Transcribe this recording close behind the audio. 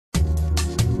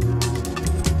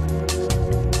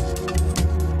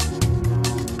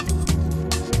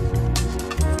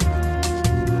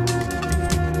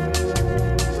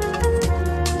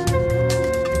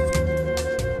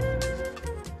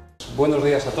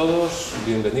días a todos,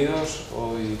 bienvenidos.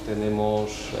 Hoy tenemos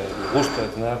el gusto de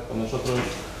tener con nosotros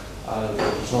al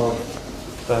profesor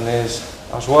Pranesh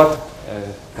Aswath.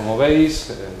 Como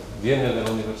veis, viene de la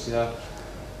Universidad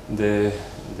de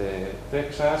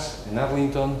Texas, en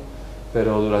Arlington,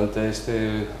 pero durante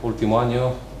este último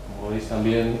año, como veis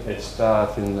también, está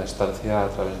haciendo una estancia a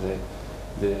través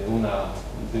de una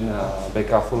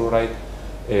beca Fulbright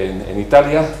en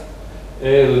Italia.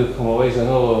 Él, como veis de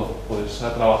nuevo, pues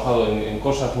ha trabajado en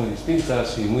cosas muy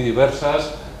distintas y muy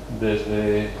diversas,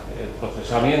 desde el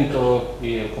procesamiento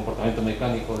y el comportamiento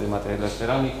mecánico de materiales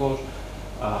cerámicos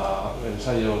a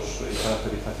ensayos y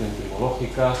caracterización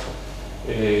tribológica,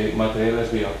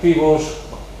 materiales bioactivos,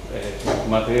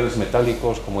 materiales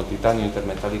metálicos como el titanio,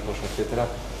 intermetálicos, etc.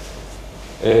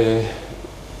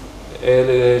 Él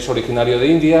es originario de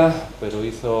India, pero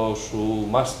hizo su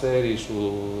máster y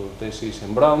su tesis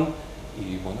en Brown.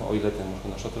 Y bueno, hoy le tenemos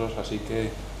con nosotros, así que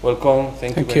welcome,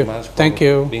 thank you very much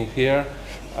for being here,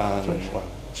 and well,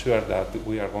 sure that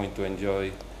we are going to enjoy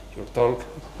your talk.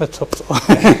 Let's hope so.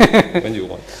 When you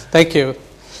want. Thank you.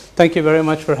 Thank you very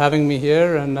much for having me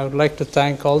here, and I would like to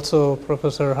thank also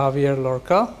Professor Javier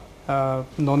Lorca.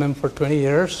 Known him for 20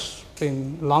 years. It's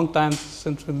been a long time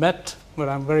since we met, but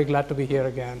I'm very glad to be here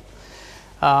again.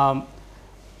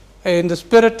 In the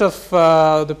spirit of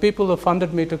the people who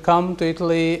funded me to come to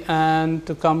Italy and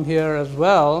to come here as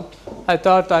well, I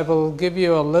thought I will give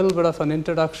you a little bit of an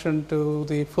introduction to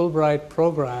the Fulbright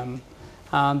program.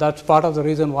 And that's part of the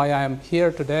reason why I am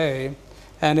here today.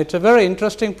 And it's a very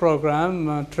interesting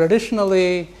program.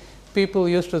 Traditionally, people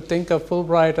used to think of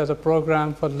Fulbright as a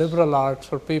program for liberal arts,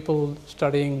 for people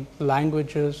studying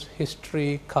languages,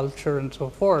 history, culture, and so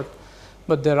forth.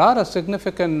 But there are a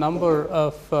significant number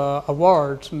of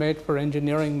awards made for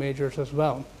engineering majors as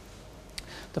well.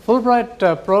 The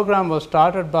Fulbright program was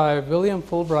started by William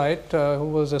Fulbright, who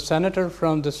was a senator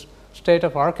from the state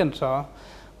of Arkansas.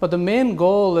 But the main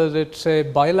goal is it's a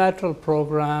bilateral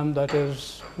program that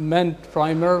is meant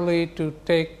primarily to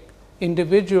take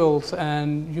individuals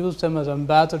and use them as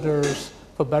ambassadors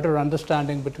for better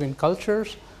understanding between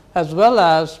cultures, as well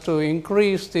as to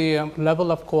increase the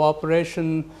level of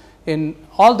cooperation in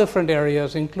all different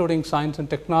areas, including science and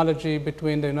technology,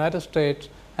 between the United States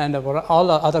and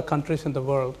all other countries in the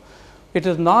world. It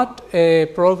is not a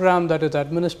program that is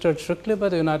administered strictly by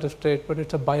the United States, but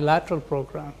it's a bilateral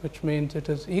program, which means it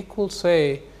is equal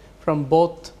say from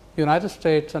both United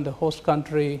States and the host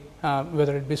country,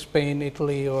 whether it be Spain,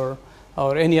 Italy, or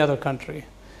any other country.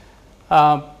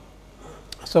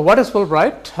 So what is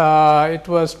Fulbright? It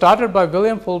was started by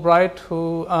William Fulbright,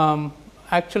 who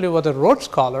actually was a Rhodes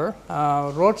Scholar.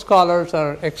 Rhodes Scholars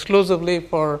are exclusively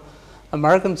for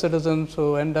American citizens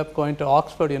who end up going to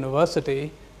Oxford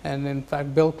University. And in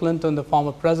fact, Bill Clinton, the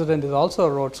former president, is also a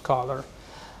Rhodes Scholar.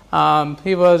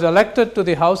 He was elected to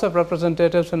the House of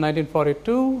Representatives in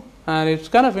 1942. And it's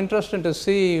kind of interesting to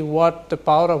see what the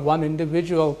power of one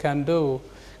individual can do,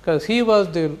 because he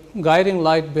was the guiding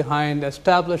light behind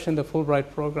establishing the Fulbright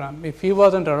program. If he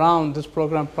wasn't around, this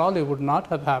program probably would not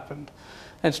have happened.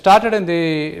 It started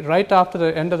right after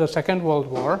the end of the Second World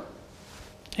War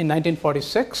in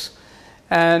 1946.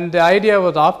 And the idea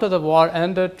was, after the war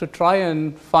ended, to try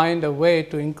and find a way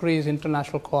to increase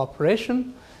international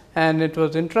cooperation. And it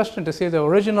was interesting to see the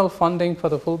original funding for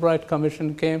the Fulbright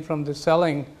Commission came from the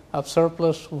selling of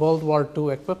surplus World War II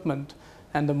equipment.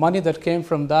 And the money that came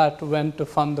from that went to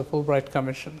fund the Fulbright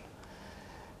Commission.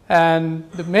 And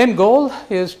the main goal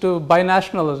is to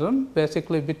binationalism,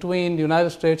 basically between the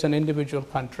United States and individual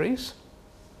countries.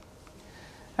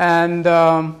 And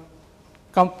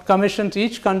commissions,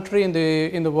 each country in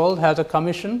the world has a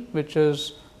commission, which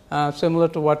is similar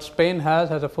to what Spain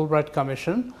has a Fulbright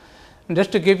Commission. And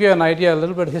just to give you an idea, a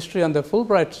little bit of history on the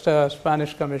Fulbright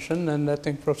Spanish Commission, and I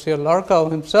think Professor Lorca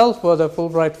himself was a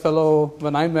Fulbright Fellow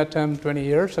when I met him 20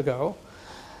 years ago.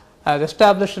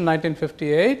 Established in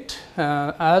 1958.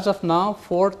 As of now,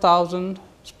 4,000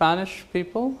 Spanish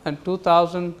people and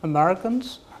 2,000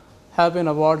 Americans have been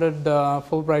awarded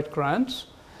Fulbright grants.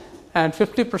 And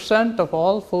 50% of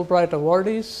all Fulbright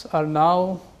awardees are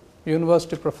now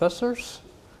university professors,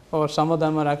 or some of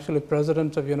them are actually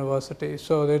presidents of universities.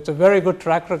 So it's a very good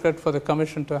track record for the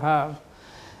commission to have.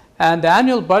 And the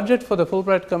annual budget for the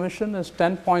Fulbright Commission is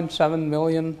 $10.7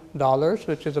 million,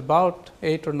 which is about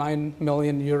 8 or 9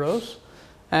 million euros.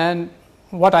 And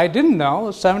what I didn't know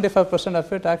is 75%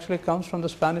 of it actually comes from the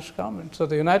Spanish government. So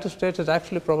the United States is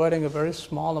actually providing a very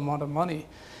small amount of money.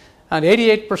 And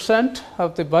 88%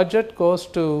 of the budget goes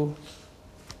to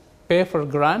pay for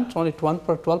grants, only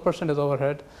 12% is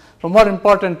overhead. But more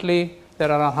importantly,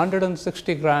 there are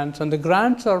 160 grants, and the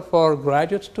grants are for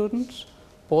graduate students,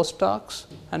 postdocs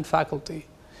and faculty.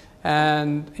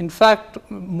 And in fact,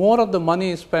 more of the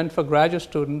money is spent for graduate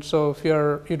students. So if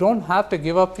you don't have to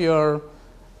give up your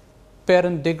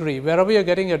parent degree. Wherever you're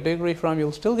getting your degree from,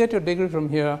 you'll still get your degree from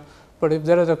here. But if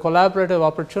there is a collaborative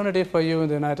opportunity for you in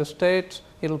the United States,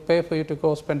 it'll pay for you to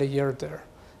go spend a year there.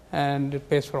 And it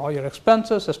pays for all your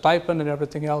expenses, a stipend and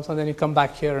everything else, and then you come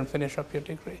back here and finish up your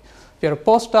degree. If you're a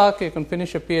postdoc, you can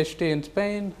finish your PhD in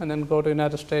Spain and then go to the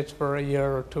United States for a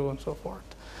year or two and so forth.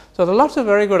 So there are lots of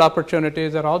very good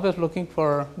opportunities. They're always looking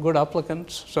for good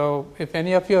applicants. So if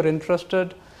any of you are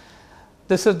interested,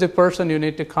 this is the person you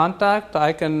need to contact.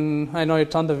 I know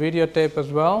it's on the videotape as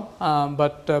well,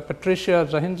 but Patricia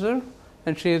Zahinzer,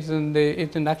 and she's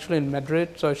actually in Madrid,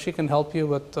 so she can help you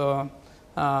with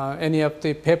any of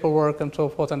the paperwork and so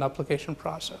forth and application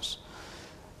process.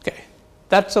 Okay,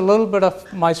 that's a little bit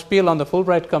of my spiel on the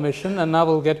Fulbright Commission, and now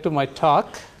we'll get to my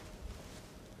talk.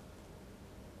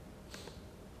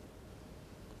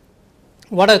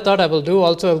 What I thought I will do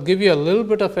also, I'll give you a little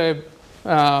bit of a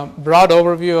broad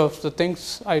overview of the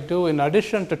things I do in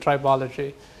addition to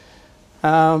tribology.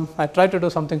 I tried to do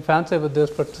something fancy with this,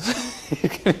 but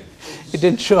it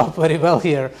didn't show up very well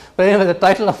here. But anyway, the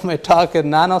title of my talk is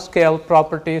Nanoscale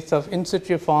Properties of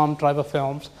In-Situ Formed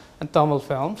Tribofilms and Thermal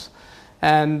Films.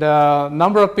 And a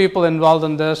number of people involved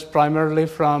in this, primarily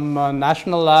from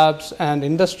national labs and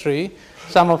industry,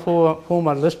 some of whom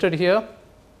are listed here.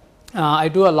 I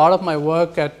do a lot of my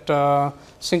work at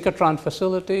synchrotron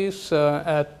facilities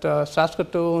at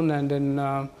Saskatoon and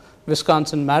in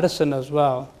Wisconsin-Madison as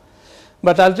well.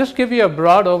 But I'll just give you a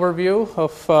broad overview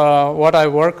of what I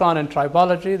work on in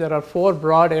tribology. There are 4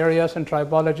 broad areas in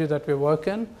tribology that we work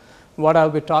in. What I'll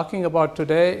be talking about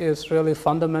today is really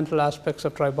fundamental aspects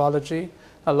of tribology.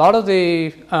 A lot of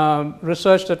the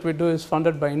research that we do is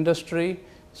funded by industry,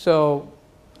 so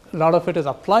a lot of it is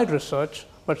applied research.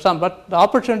 But the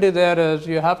opportunity there is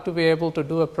you have to be able to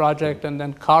do a project and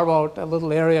then carve out a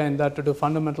little area in that to do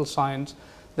fundamental science.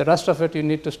 The rest of it you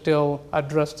need to still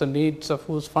address the needs of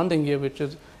who's funding you, which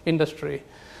is industry.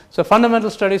 So fundamental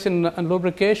studies in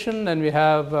lubrication, and we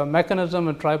have mechanism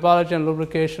and tribology and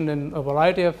lubrication in a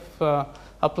variety of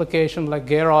applications like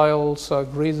gear oils,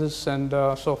 greases, and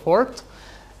so forth.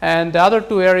 And the other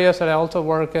 2 areas that I also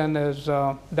work in is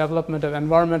development of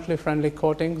environmentally friendly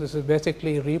coatings. This is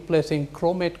basically replacing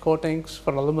chromate coatings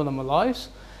for aluminum alloys,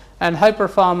 and high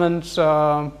performance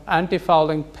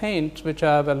anti-fouling paints which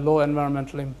have a low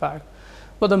environmental impact.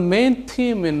 But the main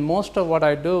theme in most of what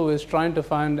I do is trying to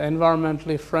find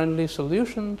environmentally friendly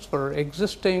solutions for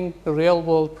existing real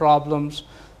world problems,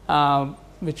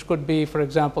 which could be, for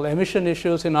example, emission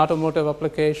issues in automotive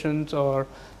applications, or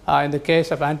in the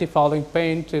case of anti-fouling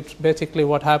paint, it's basically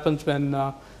what happens when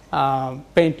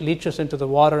paint leaches into the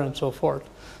water and so forth.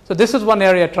 So this is one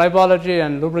area, tribology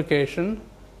and lubrication.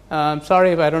 I'm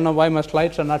sorry if I don't know why my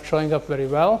slides are not showing up very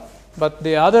well. But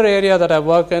the other area that I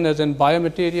work in is in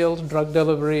biomaterials, drug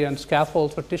delivery, and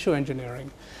scaffolds for tissue engineering.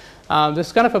 This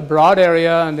is kind of a broad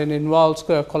area, and it involves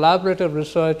collaborative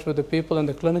research with the people in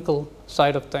the clinical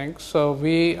side of things. So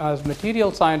we, as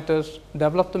material scientists,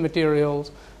 develop the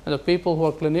materials, and the people who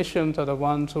are clinicians are the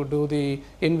ones who do the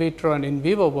in vitro and in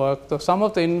vivo work. So some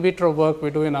of the in vitro work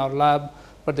we do in our lab,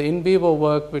 but the in vivo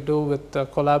work we do with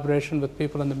collaboration with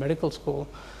people in the medical school.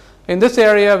 In this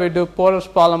area, we do porous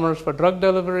polymers for drug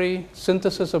delivery,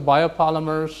 synthesis of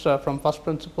biopolymers from first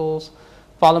principles,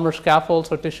 polymer scaffolds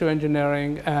for tissue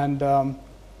engineering, and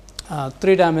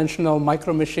 3-dimensional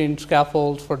micro-machine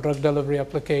scaffolds for drug delivery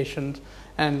applications,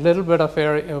 and a little bit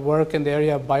of work in the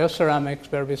area of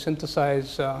bioceramics, where we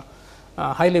synthesize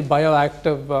highly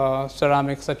bioactive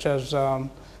ceramics such as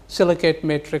silicate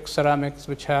matrix ceramics,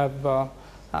 which have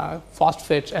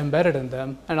phosphates embedded in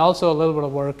them, and also a little bit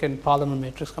of work in polymer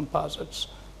matrix composites.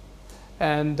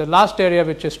 And the last area,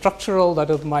 which is structural, that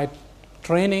is my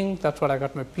training. That's what I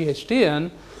got my PhD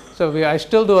in. So I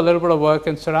still do a little bit of work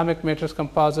in ceramic matrix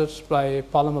composites by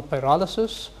polymer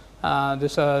pyrolysis.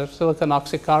 These are silicon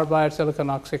oxycarbide, silicon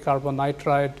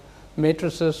oxycarbonitride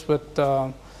matrices with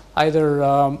either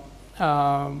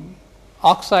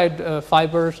oxide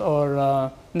fibers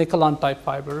or Nickel-on type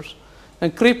fibers.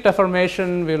 And creep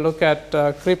deformation, we look at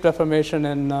creep deformation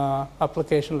in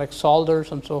applications like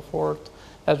solders and so forth,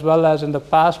 as well as in the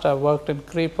past I worked in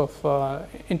creep of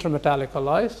intermetallic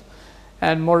alloys,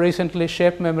 and more recently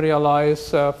shape memory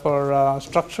alloys for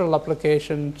structural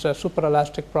applications,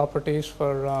 superelastic properties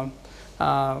for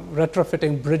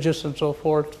retrofitting bridges and so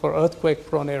forth for earthquake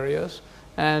prone areas.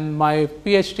 And my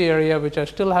PhD area, which I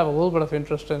still have a little bit of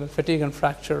interest in, is fatigue and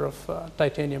fracture of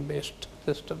titanium based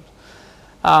systems.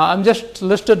 I'm just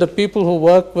listed the people who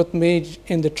work with me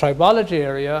in the tribology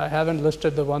area. I haven't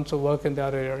listed the ones who work in the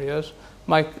other areas.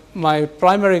 My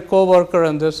primary co-worker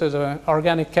in this is an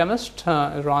organic chemist,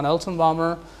 Ron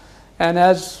Elsenbaumer. And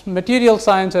as material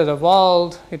science has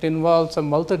evolved, it involves a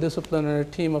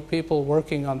multidisciplinary team of people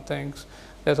working on things.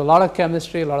 There's a lot of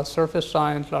chemistry, a lot of surface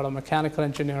science, a lot of mechanical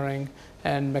engineering,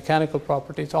 and mechanical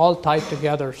properties all tied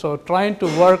together. So trying to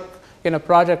work in a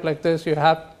project like this, you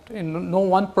have no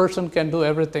one person can do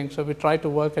everything, so we try to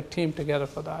work a team together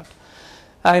for that.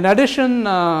 In addition,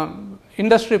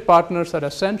 industry partners are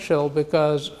essential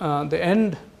because the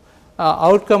end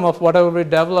outcome of whatever we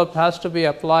develop has to be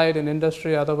applied in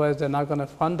industry, otherwise they're not going to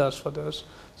fund us for this.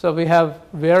 So we have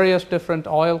various different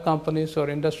oil companies who are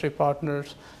industry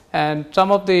partners, and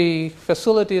some of the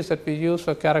facilities that we use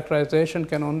for characterization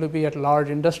can only be at large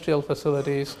industrial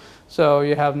facilities. So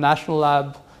you have national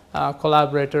lab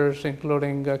collaborators,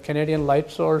 including Canadian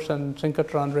Light Source and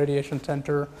Synchrotron Radiation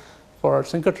Center for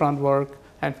synchrotron work,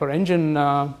 and for engine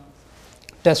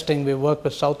testing we work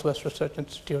with Southwest Research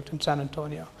Institute in San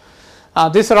Antonio.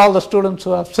 These are all the students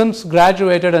who have since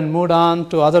graduated and moved on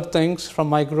to other things from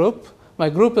my group. My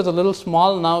group is a little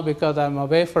small now because I'm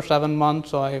away for 7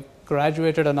 months, so I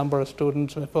graduated a number of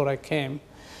students before I came.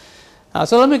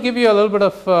 So let me give you a little bit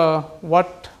of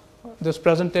what this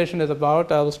presentation is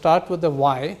about. I will start with the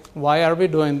why. Why are we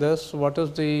doing this? What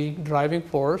is the driving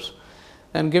force?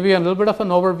 And give you a little bit of an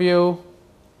overview.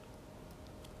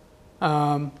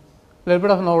 Talk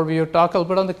a little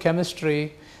bit on the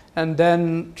chemistry, and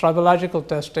then tribological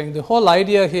testing. The whole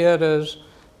idea here is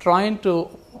trying to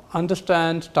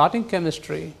understand starting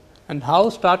chemistry and how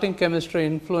starting chemistry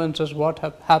influences what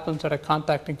happens at a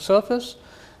contacting surface,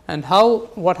 and how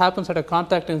what happens at a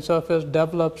contacting surface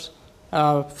develops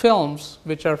films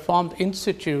which are formed in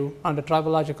situ under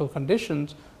tribological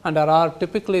conditions and are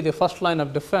typically the first line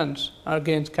of defense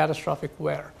against catastrophic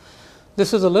wear.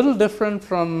 This is a little different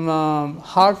from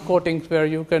hard coatings where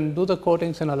you can do the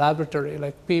coatings in a laboratory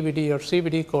like PVD or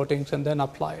CVD coatings and then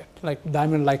apply it, like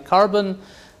diamond-like carbon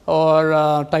or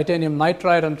titanium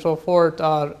nitride and so forth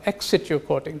are ex situ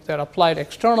coatings. They're applied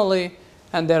externally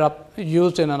and they're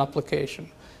used in an application.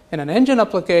 In an engine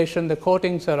application, the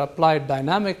coatings are applied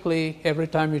dynamically every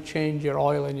time you change your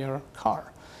oil in your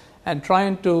car. And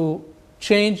trying to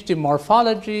change the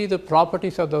morphology, the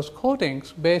properties of those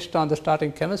coatings based on the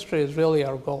starting chemistry is really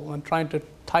our goal, and trying to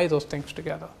tie those things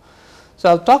together. So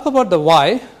I'll talk about the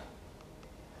why.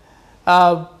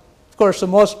 Of course, the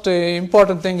most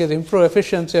important thing is improve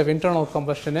efficiency of internal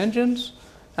combustion engines.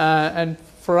 And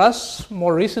for us,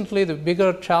 more recently, the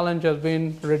bigger challenge has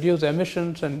been reduce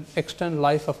emissions and extend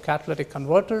life of catalytic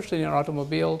converters in your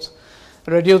automobiles,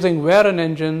 reducing wear in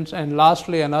engines, and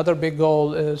lastly, another big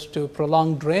goal is to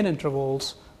prolong drain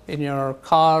intervals in your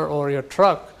car or your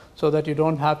truck so that you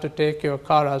don't have to take your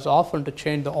car as often to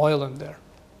change the oil in there.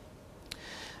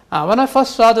 When I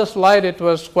first saw this slide, it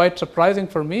was quite surprising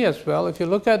for me as well. If you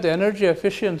look at the energy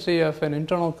efficiency of an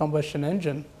internal combustion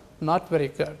engine, not very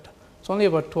good. It's only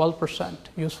about 12%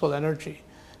 useful energy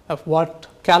of what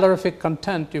calorific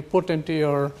content you put into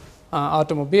your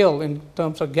automobile. In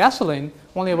terms of gasoline,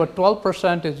 only about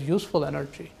 12% is useful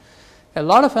energy. A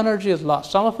lot of energy is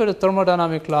lost. Some of it is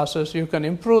thermodynamic losses. You can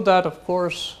improve that, of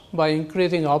course, by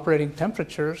increasing operating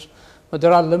temperatures, but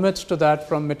there are limits to that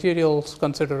from materials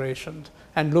considerations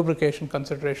and lubrication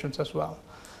considerations as well.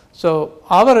 So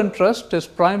our interest is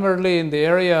primarily in the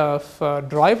area of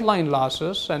driveline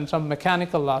losses and some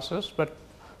mechanical losses, but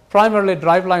primarily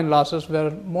driveline losses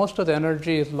where most of the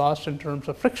energy is lost in terms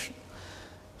of friction.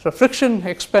 So friction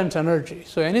expends energy.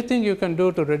 So anything you can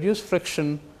do to reduce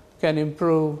friction can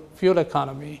improve fuel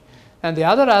economy. And the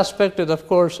other aspect is, of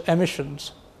course,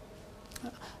 emissions.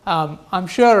 I'm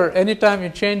sure anytime you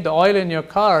change the oil in your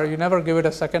car, you never give it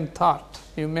a second thought.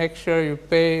 You make sure you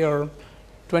pay your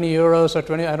 20 euros or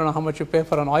 20, I don't know how much you pay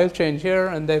for an oil change here,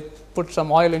 and they put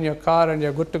some oil in your car and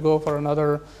you're good to go for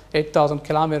another 8,000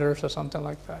 kilometers or something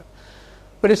like that.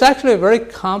 But it's actually a very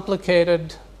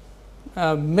complicated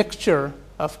mixture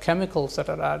of chemicals that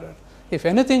are added. If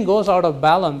anything goes out of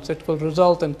balance, it will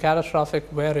result in catastrophic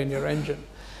wear in your engine.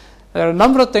 There are a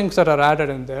number of things that are added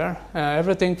in there,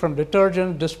 everything from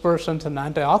detergents, dispersants, and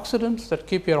antioxidants that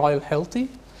keep your oil healthy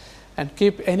and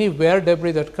keep any wear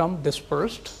debris that come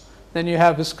dispersed. Then you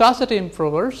have viscosity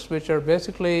improvers, which are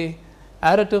basically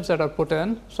additives that are put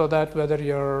in so that whether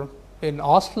you're in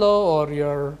Oslo or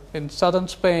you're in southern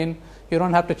Spain, you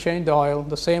don't have to change the oil.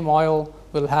 The same oil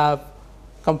will have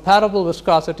comparable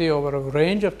viscosity over a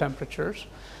range of temperatures.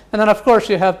 And then, of course,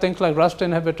 you have things like rust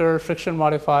inhibitors, friction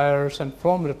modifiers, and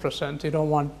foam repressants. You don't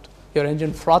want your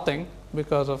engine frothing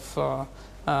because of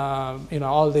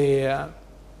all the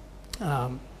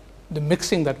the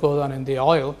mixing that goes on in the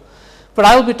oil. But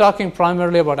I will be talking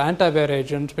primarily about anti-wear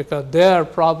agents because they are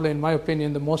probably, in my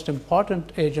opinion, the most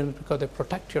important agents because they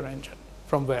protect your engine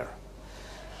from wear.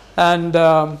 And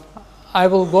I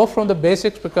will go from the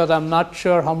basics because I'm not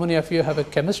sure how many of you have a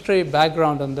chemistry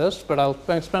background on this, but I'll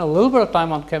spend a little bit of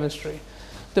time on chemistry.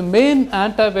 The main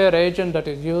anti-wear agent that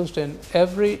is used in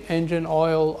every engine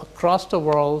oil across the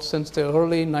world since the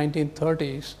early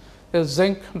 1930s is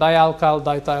zinc dialkyl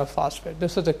dithiophosphate.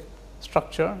 This is the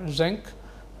structure, zinc.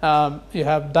 You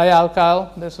have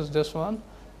dialkyl, this is this one,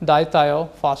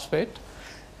 dithiophosphate.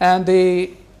 And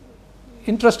the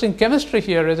interesting chemistry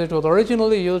here is it was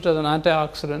originally used as an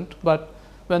antioxidant, but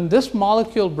when this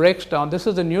molecule breaks down, this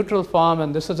is the neutral form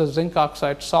and this is the zinc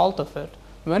oxide salt of it.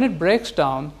 When it breaks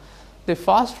down, the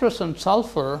phosphorus and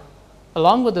sulfur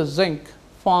along with the zinc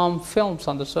form films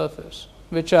on the surface,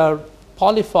 which are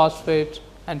polyphosphates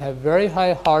and have very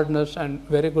high hardness and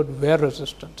very good wear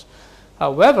resistance.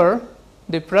 However,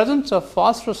 the presence of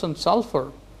phosphorus and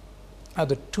sulfur are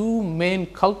the two main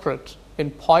culprits in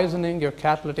poisoning your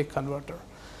catalytic converter.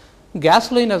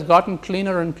 Gasoline has gotten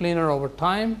cleaner and cleaner over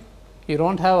time. You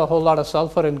don't have a whole lot of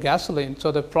sulfur in gasoline.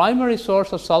 So the primary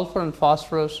source of sulfur and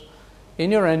phosphorus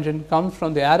in your engine comes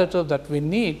from the additive that we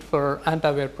need for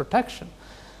anti-wear protection.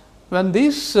 When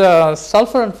these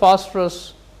sulfur and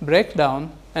phosphorus break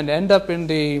down and end up in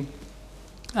the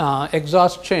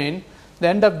exhaust chain, they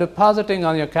end up depositing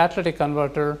on your catalytic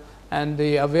converter, and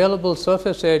the available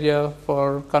surface area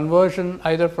for conversion,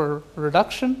 either for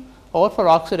reduction or for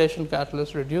oxidation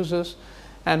catalyst, reduces.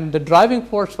 And the driving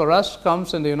force for us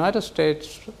comes in the United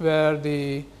States, where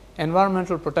the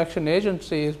Environmental Protection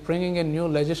Agency is bringing in new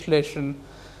legislation.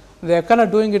 They're kind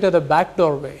of doing it at a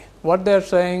backdoor way. What they're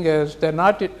saying is they're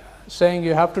not saying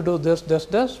you have to do this, this,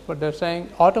 this, but they're saying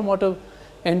automotive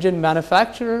engine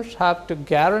manufacturers have to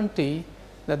guarantee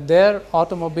that their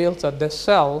automobiles that they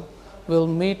sell will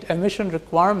meet emission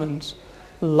requirements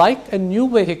like a new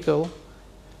vehicle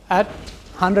at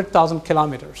 100,000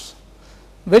 kilometers,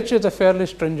 which is a fairly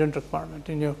stringent requirement.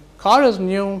 In your car is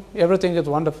new, everything is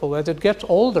wonderful. As it gets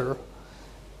older,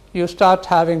 you start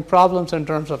having problems in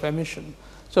terms of emission.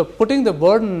 So putting the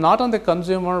burden not on the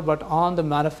consumer but on the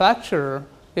manufacturer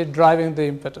is driving the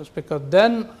impetus, because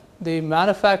then the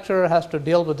manufacturer has to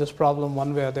deal with this problem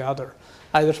one way or the other.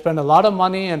 Either spend a lot of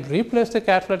money and replace the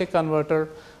catalytic converter,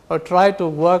 or try to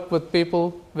work with people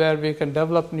where we can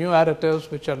develop new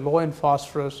additives which are low in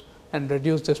phosphorus and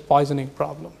reduce this poisoning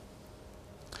problem.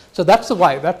 So that's the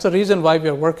why. That's the reason why we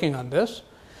are working on this.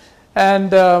 And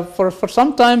for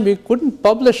some time we couldn't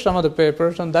publish some of the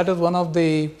papers, and that is one of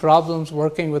the problems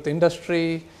working with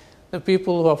industry. The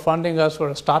people who are funding us were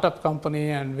a startup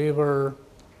company, and we were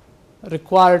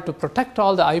required to protect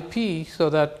all the IP so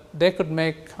that they could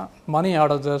make money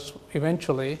out of this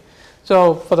eventually.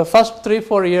 So for the first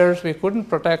 3-4 years we couldn't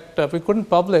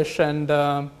publish, and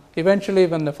eventually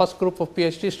when the first group of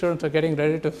PhD students are getting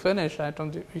ready to finish, I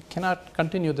told them, we cannot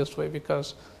continue this way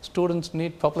because students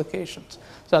need publications.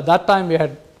 So at that time we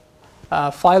had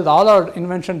filed all our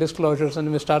invention disclosures,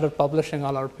 and we started publishing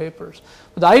all our papers.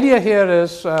 But the idea here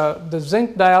is the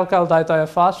zinc dialkyl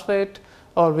dithiophosphate,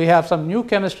 or we have some new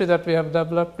chemistry that we have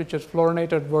developed, which is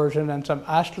fluorinated version, and some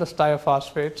ashless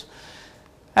diaphosphates.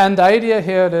 And the idea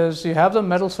here is you have the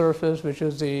metal surface, which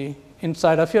is the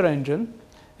inside of your engine,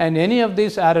 and any of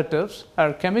these additives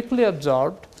are chemically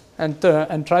absorbed and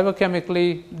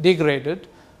tribochemically degraded,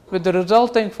 with the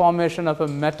resulting formation of a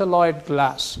metalloid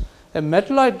glass. A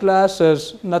metalloid glass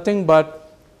is nothing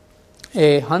but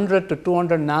a 100 to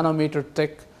 200 nanometer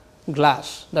thick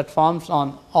glass that forms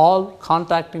on all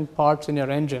contacting parts in your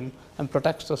engine and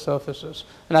protects the surfaces.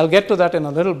 And I'll get to that in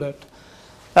a little bit.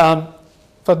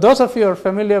 For those of you who are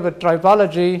familiar with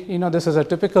tribology, you know this is a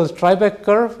typical Tribeck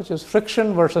curve, which is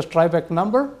friction versus Tribeck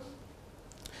number.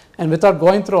 And without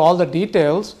going through all the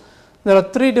details, there are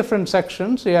 3 different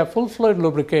sections. You have full fluid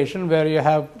lubrication, where you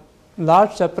have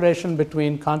large separation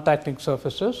between contacting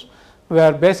surfaces,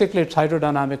 where basically it's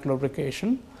hydrodynamic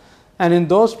lubrication. And in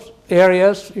those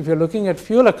areas, if you're looking at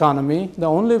fuel economy, the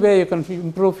only way you can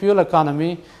improve fuel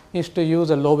economy is to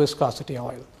use a low viscosity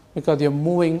oil, because you're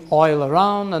moving oil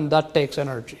around and that takes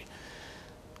energy.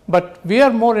 But we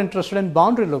are more interested in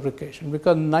boundary lubrication,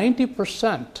 because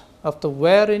 90% of the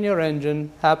wear in your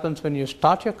engine happens when you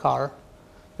start your car,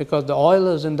 because the oil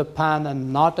is in the pan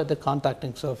and not at the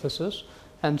contacting surfaces.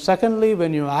 And secondly,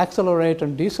 when you accelerate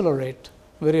and decelerate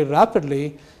very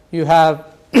rapidly, you have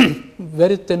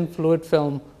very thin fluid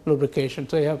film lubrication.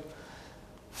 So you have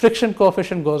friction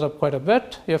coefficient goes up quite a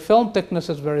bit. Your film thickness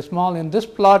is very small. In this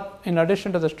plot, in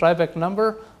addition to this Tribeck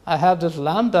number, I have this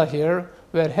lambda here,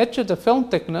 where h is the film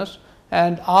thickness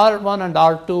and R1 and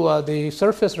R2 are the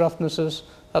surface roughnesses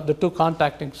of the two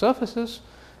contacting surfaces.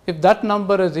 If that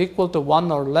number is equal to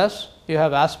 1 or less, you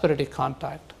have asperity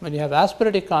contact. When you have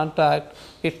asperity contact,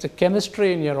 it's the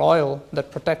chemistry in your oil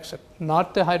that protects it,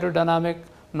 not the hydrodynamic,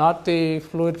 not the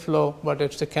fluid flow, but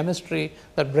it's the chemistry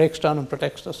that breaks down and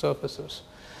protects the surfaces.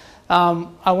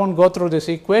 I won't go through these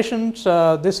equations.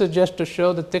 This is just to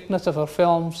show the thickness of our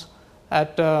films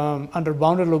at under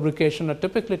boundary lubrication are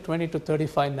typically 20 to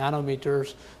 35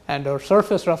 nanometers, and our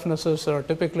surface roughnesses are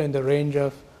typically in the range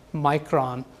of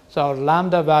micron. So our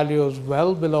lambda value is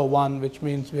well below 1, which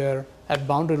means we are at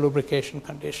boundary lubrication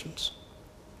conditions.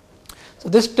 So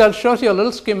this shows you a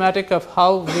little schematic of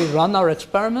how we run our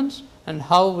experiments and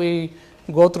how we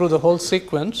go through the whole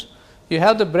sequence. You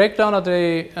have the breakdown of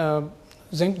the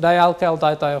zinc dialkyl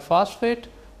dithiophosphate,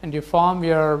 and you form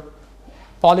your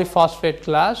polyphosphate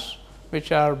glass,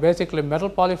 which are basically metal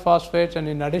polyphosphates, and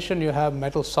in addition you have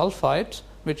metal sulfides,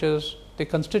 which is the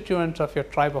constituents of your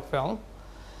tribofilm.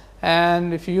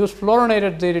 And if you use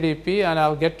fluorinated ZDDP, and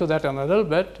I'll get to that in a little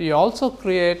bit, you also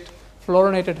create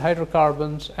fluorinated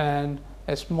hydrocarbons and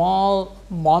a small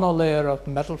monolayer of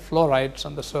metal fluorides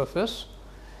on the surface.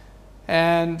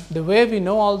 And the way we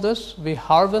know all this, we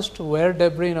harvest wear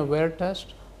debris in a wear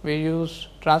test. We use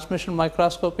transmission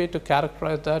microscopy to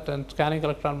characterize that and scanning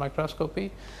electron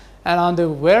microscopy. And on the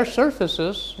wear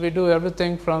surfaces, we do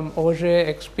everything from Auger,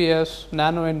 XPS,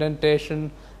 nano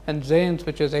indentation, and ZANES,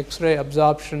 which is X-ray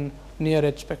absorption near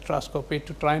edge spectroscopy,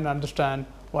 to try and understand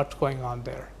what's going on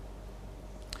there.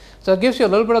 So it gives you a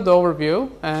little bit of the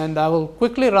overview, and I will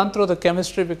quickly run through the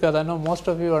chemistry because I know most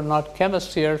of you are not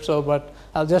chemists here. But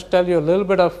I'll just tell you a little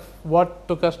bit of what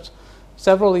took us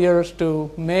several years to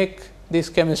make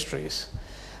these chemistries.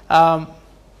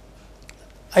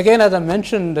 Again, as I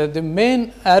mentioned, the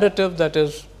main additive that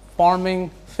is forming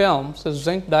films is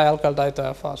zinc dialkyl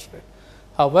dithiophosphate.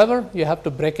 However, you have to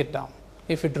break it down.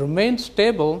 If it remains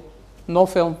stable, no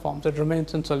film forms, it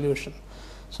remains in solution.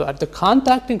 So at the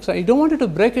contacting side, you don't want it to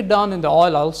break it down in the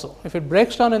oil also. If it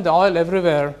breaks down in the oil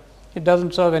everywhere, it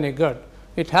doesn't serve any good.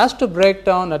 It has to break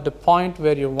down at the point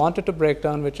where you want it to break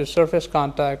down, which is surface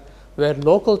contact, where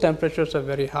local temperatures are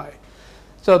very high.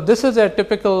 So this is a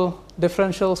typical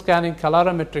differential scanning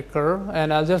calorimetric curve,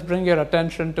 and I'll just bring your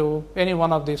attention to any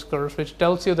one of these curves, which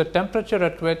tells you the temperature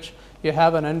at which you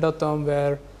have an endotherm,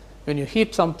 where when you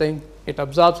heat something, it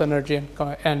absorbs energy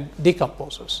and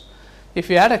decomposes. If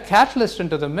you add a catalyst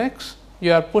into the mix,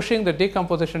 you are pushing the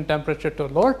decomposition temperature to a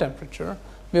lower temperature.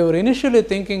 We were initially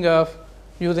thinking of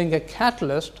using a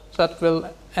catalyst that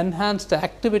will enhance the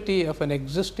activity of an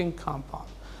existing compound.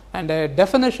 And a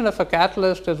definition of a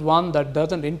catalyst is one that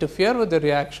doesn't interfere with the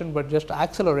reaction but just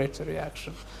accelerates the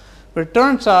reaction. But it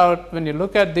turns out when you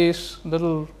look at these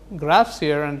little graphs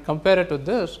here and compare it with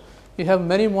this, you have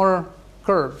many more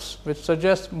curves which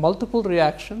suggest multiple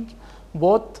reactions,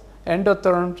 both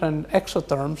endotherms and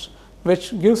exotherms,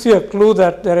 which gives you a clue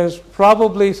that there is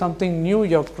probably something new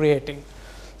you're creating.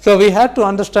 So we had to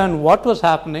understand what was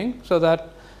happening so that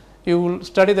you will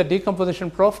study the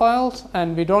decomposition profiles,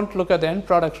 and we don't look at the end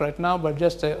products right now, but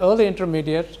just the early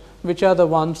intermediates, which are the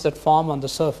ones that form on the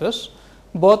surface,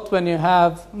 both when you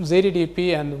have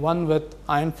ZDDP and one with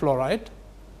iron fluoride.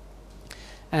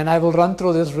 And I will run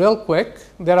through this real quick.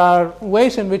 There are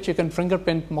ways in which you can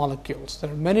fingerprint molecules. There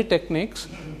are many techniques,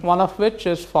 one of which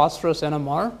is phosphorus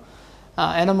NMR.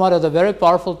 NMR is a very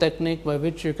powerful technique by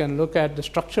which you can look at the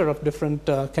structure of different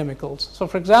chemicals. So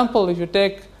for example, if you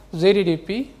take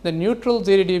ZDDP, the neutral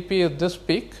ZDDP is this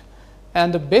peak,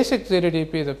 and the basic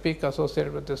ZDDP is a peak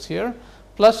associated with this here.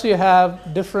 Plus you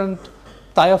have different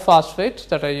thiophosphates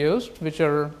that are used, which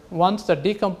are ones that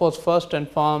decompose first and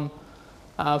form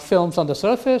films on the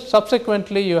surface.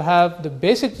 Subsequently, you have the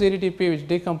basic ZDDP, which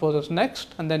decomposes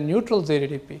next, and then neutral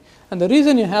ZDDP. And the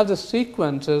reason you have this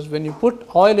sequence is when you put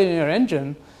oil in your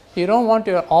engine, you don't want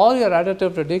all your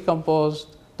additive to decompose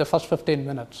the first 15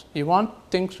 minutes. You want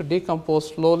things to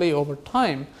decompose slowly over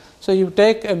time. So you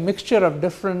take a mixture of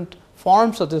different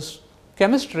forms of this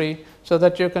chemistry so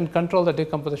that you can control the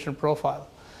decomposition profile.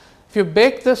 If you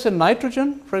bake this in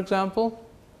nitrogen, for example,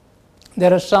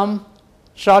 there are some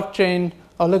short chain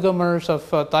oligomers of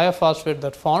thiophosphate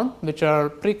that form, which are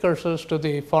precursors to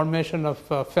the formation of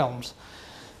films.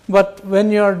 But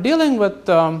when you are dealing with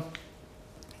iron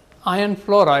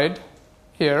fluoride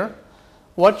here,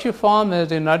 what you form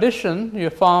is, in addition, you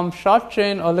form short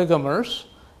chain oligomers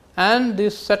and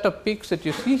this set of peaks that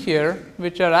you see here,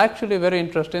 which are actually very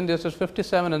interesting. This is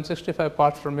 57 and 65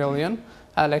 parts per million.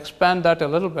 I'll expand that a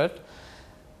little bit.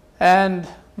 And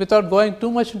without going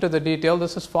too much into the detail,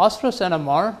 this is phosphorus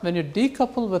NMR. When you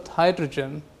decouple with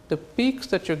hydrogen, the peaks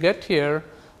that you get here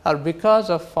are because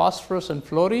of phosphorus and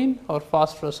fluorine or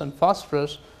phosphorus and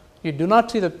phosphorus. You do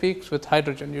not see the peaks with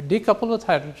hydrogen. You decouple with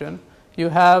hydrogen, you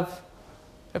have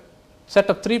a set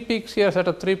of 3 peaks here, set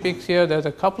of 3 peaks here, there is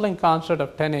a coupling constant of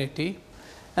 1080.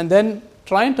 And then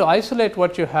trying to isolate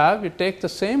what you have, you take the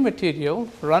same material,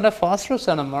 run a phosphorus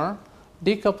NMR,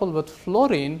 decouple with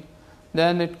fluorine,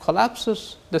 then it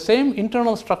collapses. The same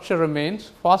internal structure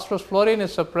remains. Phosphorus fluorine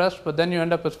is suppressed, but then you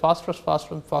end up with phosphorus,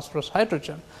 phosphorus, phosphorus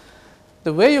hydrogen.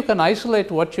 The way you can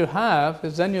isolate what you have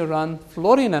is then you run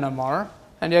fluorine NMR,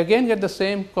 and you again get the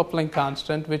same coupling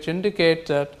constant, which indicates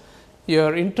that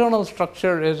your internal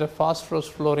structure is a phosphorus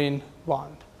fluorine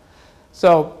bond.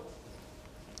 So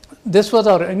this was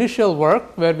our initial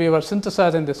work where we were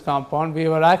synthesizing this compound. We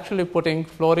were actually putting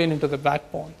fluorine into the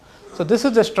backbone. So this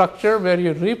is the structure where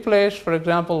you replace, for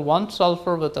example, one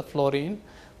sulfur with a fluorine,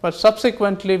 but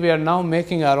subsequently we are now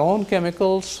making our own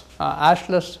chemicals,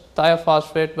 ashless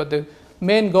dithiophosphate, but the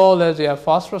main goal is you have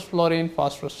phosphorus fluorine,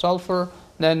 phosphorus sulfur,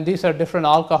 then these are different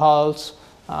alcohols,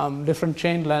 different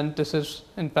chain length. This is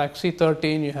in fact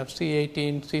C13, you have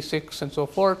C18, C6 and so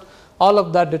forth. All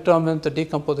of that determines the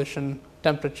decomposition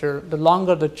temperature. The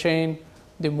longer the chain,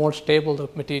 the more stable the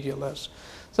material is.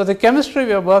 So the chemistry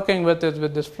we are working with is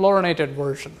with this fluorinated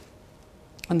version.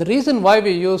 And the reason why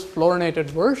we use fluorinated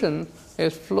version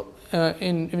is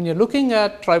when you're looking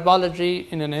at tribology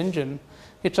in an engine,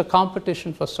 it's a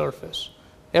competition for surface.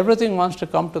 Everything wants to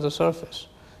come to the surface.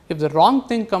 If the wrong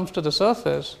thing comes to the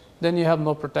surface, then you have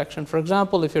no protection. For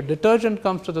example, if your detergent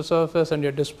comes to the surface and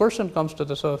your dispersant comes to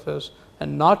the surface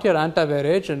and not your anti-wear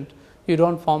agent, you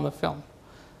don't form a film.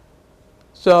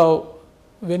 So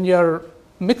when you're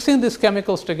mixing these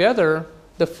chemicals together,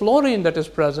 the fluorine that is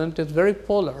present is very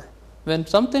polar. When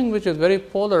something which is very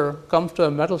polar comes to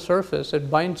a metal surface,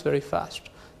 it binds very fast.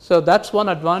 So that's one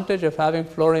advantage of having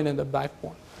fluorine in the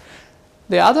backbone.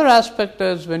 The other aspect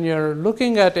is when you're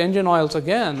looking at engine oils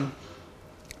again,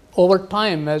 over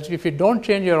time, as if you don't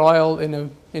change your oil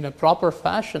in a proper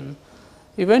fashion,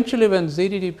 eventually when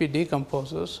ZDDP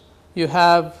decomposes, you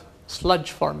have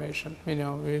sludge formation. You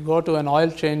know, you go to an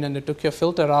oil change and they took your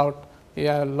filter out, you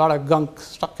have a lot of gunk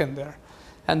stuck in there.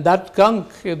 And that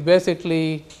gunk is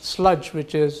basically sludge,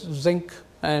 which is zinc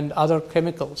and other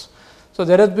chemicals. So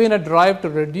there has been a drive to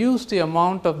reduce the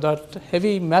amount of that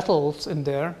heavy metals in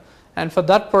there. And for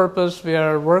that purpose, we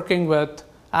are working with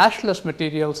ashless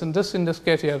materials. In this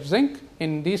case, you have zinc.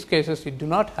 In these cases, you do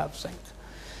not have zinc.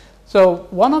 So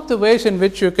one of the ways in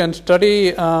which you can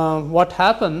study what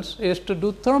happens is to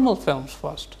do thermal films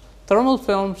first. Thermal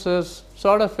films is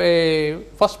sort of a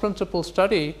first principle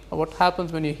study of what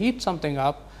happens when you heat something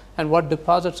up and what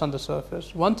deposits on the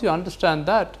surface. Once you understand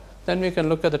that, then we can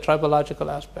look at the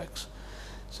tribological aspects.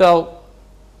 So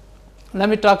let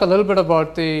me talk a little bit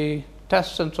about the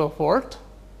tests and so forth.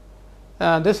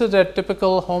 This is a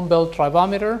typical home-built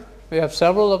tribometer. We have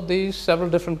several of these, several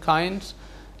different kinds.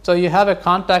 So you have a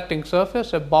contacting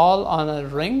surface, a ball on a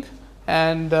ring,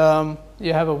 and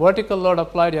you have a vertical load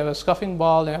applied, you have a scuffing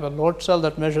ball, you have a load cell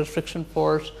that measures friction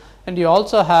force, and you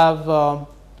also have,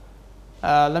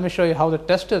 let me show you how the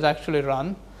test is actually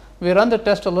run. We run the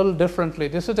test a little differently.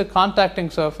 This is the contacting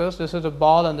surface, this is the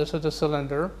ball, and this is the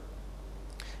cylinder.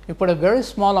 You put a very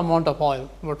small amount of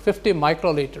oil, about 50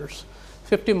 microliters.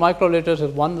 50 microliters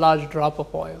is one large drop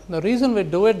of oil. The reason we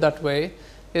do it that way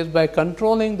is by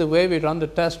controlling the way we run the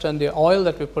test and the oil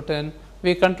that we put in.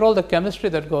 We control the chemistry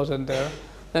that goes in there.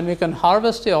 Then we can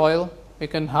harvest the oil, we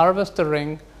can harvest the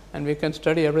ring, and we can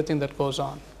study everything that goes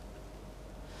on.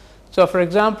 So for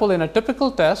example, in a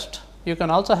typical test, you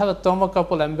can also have a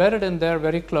thermocouple embedded in there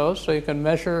very close, so you can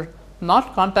measure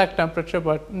not contact temperature,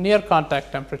 but near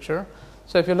contact temperature.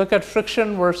 So if you look at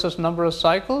friction versus number of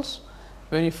cycles,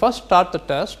 when you first start the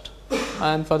test,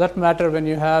 and for that matter, when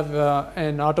you have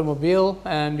an automobile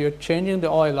and you're changing the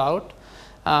oil out,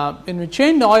 when you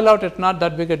change the oil out, it's not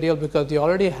that big a deal because you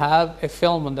already have a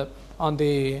film on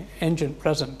the engine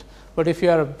present. But if you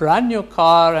are a brand new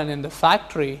car and in the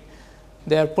factory,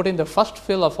 they are putting the first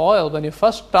fill of oil. When you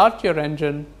first start your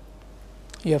engine,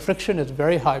 your friction is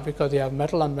very high because you have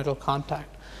metal on metal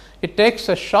contact. It takes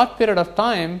a short period of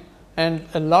time and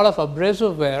a lot of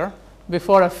abrasive wear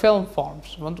before a film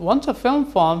forms. Once a film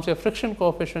forms, your friction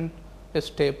coefficient is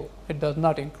stable. It does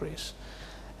not increase.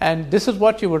 And this is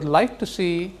what you would like to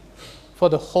see for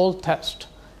the whole test.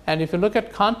 And if you look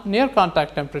at near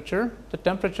contact temperature, the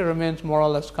temperature remains more or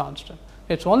less constant.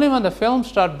 It's only when the films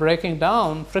start breaking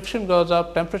down, friction goes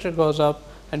up, temperature goes up,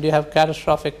 and you have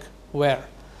catastrophic wear.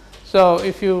 So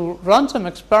if you run some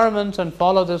experiments and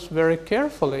follow this very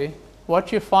carefully,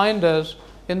 what you find is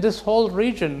in this whole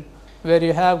region where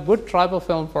you have good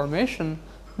tribofilm formation,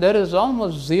 there is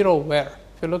almost zero wear.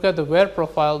 If you look at the wear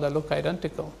profile, they look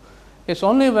identical. It's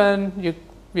only when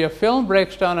your film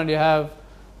breaks down and you have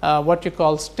what you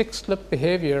call stick-slip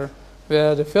behavior,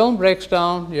 where the film breaks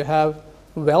down, you have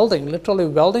welding, literally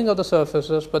welding of the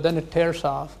surfaces, but then it tears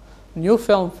off. New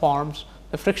film forms,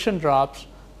 the friction drops,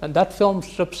 and that film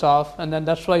strips off, and then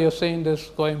that's why you're seeing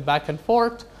this going back and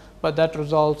forth, but that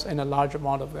results in a large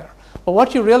amount of wear. But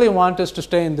what you really want is to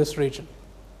stay in this region.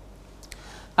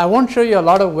 I won't show you a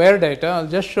lot of wear data. I'll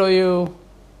just show you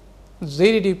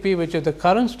ZDDP, which is the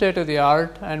current state of the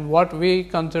art, and what we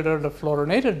consider the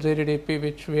fluorinated ZDDP,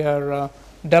 which we are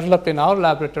developed in our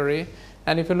laboratory.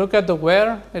 And if you look at the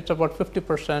wear, it's about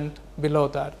 50% below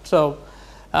that. So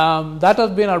that has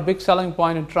been our big selling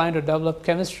point in trying to develop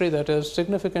chemistry that is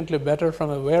significantly better from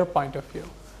a wear point of view.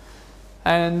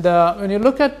 And when you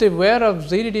look at the wear of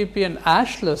ZDDP and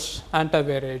ashless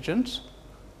anti-wear agents,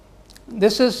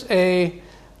 this is a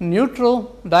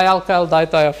neutral dialkyl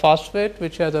dithiophosphate,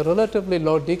 which has a relatively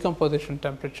low decomposition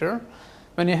temperature.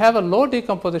 When you have a low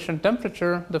decomposition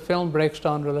temperature, the film breaks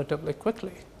down relatively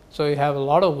quickly. So you have a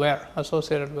lot of wear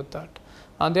associated with that.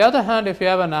 On the other hand, if you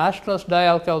have an ashless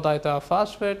dialkyl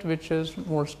dithiophosphate, which is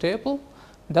more stable,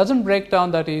 doesn't break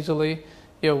down that easily,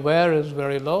 your wear is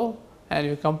very low. And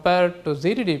you compare it to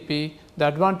ZDDP, the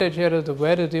advantage here is the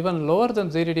wear is even lower than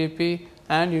ZDDP,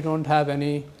 and you don't have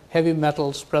any heavy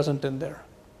metals present in there.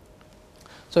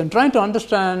 So in trying to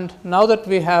understand, now that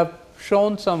we have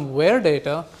shown some wear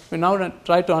data, we now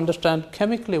try to understand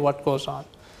chemically what goes on.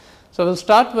 So we'll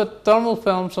start with thermal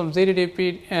films from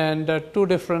ZDDP and two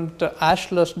different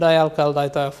ashless dialkyl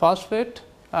dithiophosphate.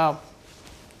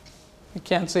 You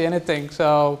can't see anything,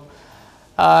 so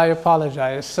I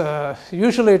apologize.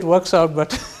 Usually it works out,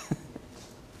 but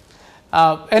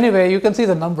anyway, you can see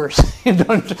the numbers. You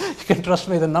can trust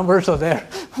me, the numbers are there,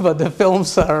 but the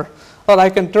films are. Well,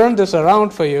 I can turn this around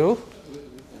for you,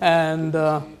 and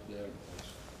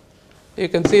you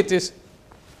can see this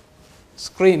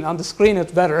screen. On the screen,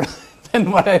 it's better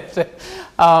than what I say.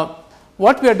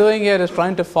 What we are doing here is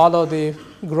trying to follow the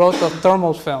growth of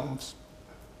thermal films.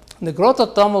 The growth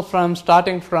of thermal films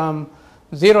starting from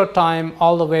 0 time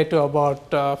all the way to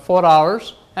about 4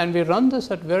 hours, and we run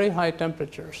this at very high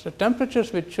temperatures. The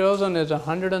temperatures we've chosen is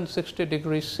 160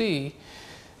 degrees C,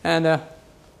 and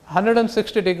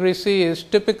 160 degrees C is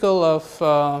typical of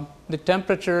the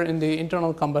temperature in the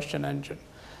internal combustion engine,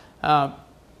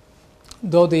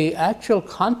 though the actual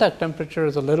contact temperature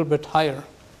is a little bit higher.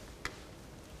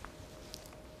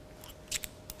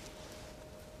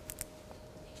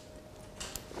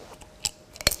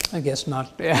 I guess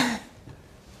not. Yeah.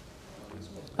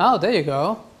 Oh, there you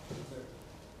go.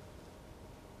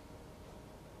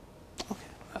 Okay,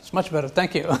 that's much better.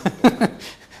 Thank you.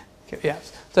 Okay,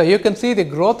 yes. So you can see the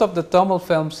growth of the thermal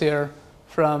films here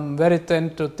from very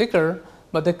thin to thicker,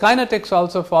 but the kinetics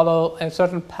also follow a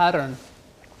certain pattern.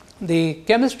 The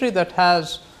chemistry that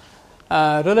has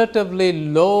relatively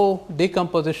low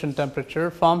decomposition temperature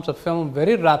forms a film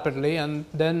very rapidly and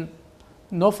then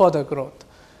no further growth.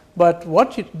 But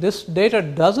what this data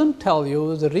doesn't tell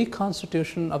you is the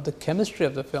reconstitution of the chemistry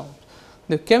of the film.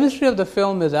 The chemistry of the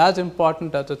film is as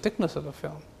important as the thickness of the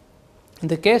film. In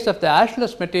the case of the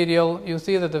ashless material, you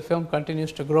see that the film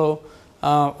continues to grow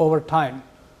over time.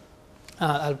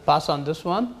 I'll pass on this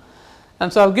one.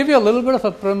 And so I'll give you a little bit of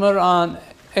a primer on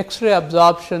X-ray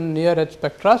absorption near-edge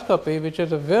spectroscopy, which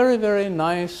is a very, very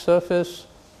nice surface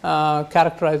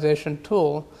characterization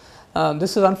tool.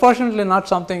 This is unfortunately not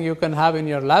something you can have in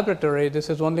your laboratory.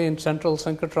 This is only in central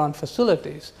synchrotron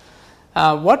facilities.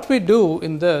 What we do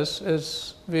in this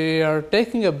is we are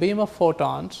taking a beam of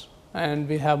photons, and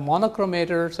we have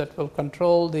monochromators that will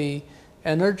control the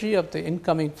energy of the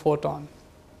incoming photon.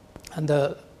 And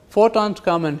the photons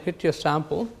come and hit your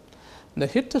sample. They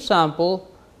hit the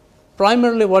sample.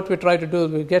 Primarily what we try to do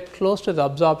is we get close to the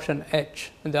absorption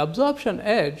edge. And the absorption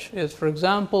edge is, for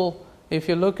example, if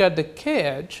you look at the K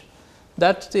edge,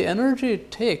 that's the energy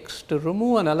it takes to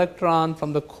remove an electron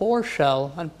from the core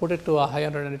shell and put it to a higher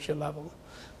energy level.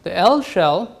 The L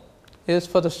shell is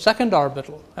for the second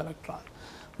orbital electron.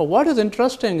 But what is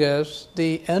interesting is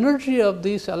the energy of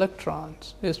these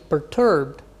electrons is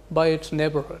perturbed by its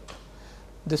neighborhood.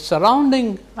 The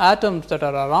surrounding atoms that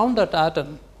are around that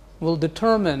atom will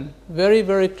determine very,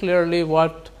 very clearly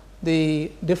what the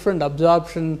different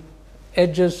absorption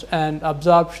edges and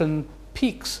absorption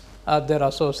peaks that are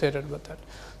associated with it.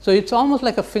 So it's almost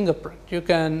like a fingerprint. You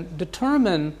can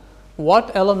determine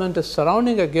what element is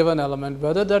surrounding a given element,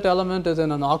 whether that element is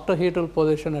in an octahedral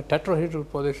position, a tetrahedral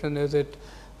position, is it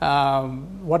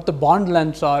what the bond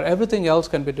lengths are, everything else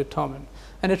can be determined.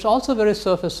 And it's also very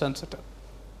surface sensitive.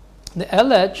 The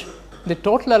L edge The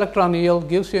total electron yield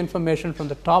gives you information from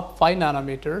the top 5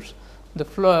 nanometers. The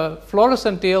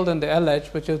fluorescent yield in the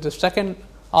LH, which is the second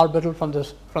orbital from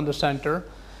the center,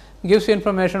 gives you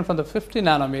information from the 50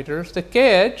 nanometers. The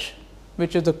KH,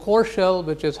 which is the core shell,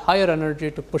 which is higher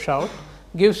energy to push out,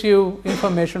 gives you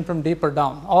information from deeper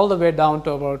down, all the way down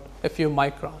to about a few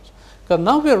microns. Because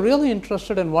now we are really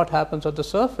interested in what happens at the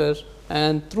surface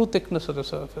and through thickness of the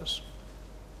surface.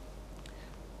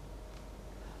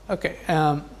 Okay,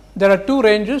 there are two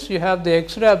ranges. You have the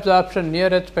X-ray absorption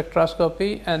near edge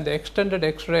spectroscopy and the extended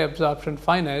X-ray absorption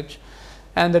fine edge.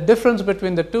 And the difference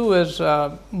between the two is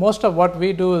most of what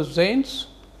we do is ZANES,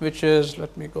 which is,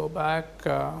 let me go back,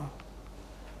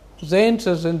 ZANES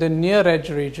is in the near edge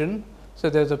region. So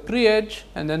there's a pre-edge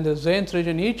and then the ZANES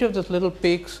region. Each of these little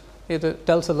peaks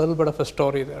tells a little bit of a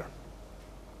story there.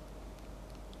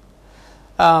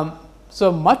 So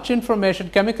much information,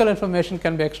 chemical information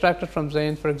can be extracted from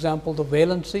ZANES. For example, the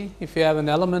valency. If you have an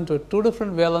element with two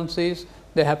different valencies,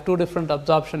 they have two different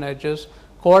absorption edges.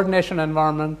 Coordination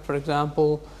environment, for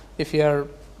example, if you are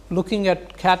looking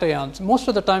at cations, most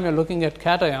of the time you're looking at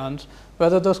cations,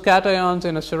 whether those cations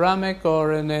in a ceramic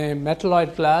or in a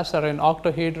metalloid glass are in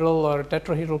octahedral or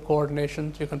tetrahedral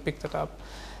coordinations, you can pick that up.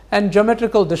 And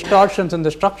geometrical distortions in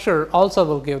the structure also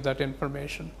will give that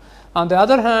information. On the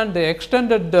other hand, the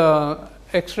extended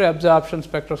X-ray absorption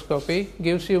spectroscopy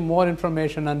gives you more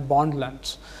information on bond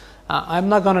lengths. I'm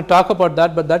not going to talk about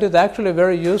that, but that is actually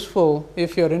very useful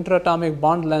if your interatomic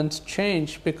bond lengths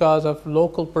change because of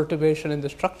local perturbation in the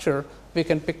structure. We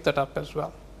can pick that up as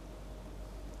well.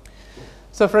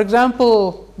 So for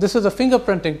example, this is a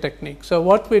fingerprinting technique. So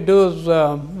what we do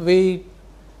is we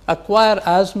acquire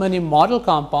as many model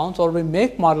compounds, or we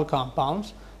make model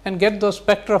compounds and get those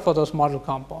spectra for those model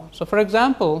compounds. So for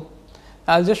example,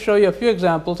 I'll just show you a few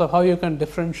examples of how you can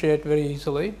differentiate very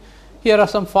easily. Here are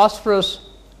some phosphorus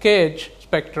KH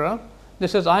spectra.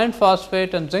 This is iron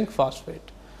phosphate and zinc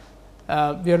phosphate.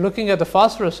 We are looking at the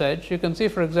phosphorus edge. You can see,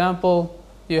 for example,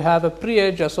 you have a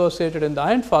pre-edge associated in the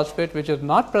iron phosphate, which is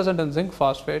not present in zinc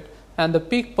phosphate, and the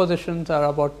peak positions are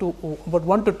about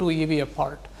 1 to 2 eV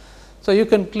apart. So you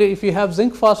can, if you have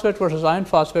zinc phosphate versus iron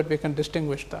phosphate, we can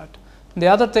distinguish that. The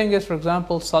other thing is, for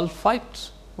example,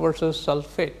 sulfites versus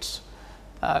sulfates.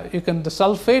 The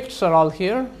sulfates are all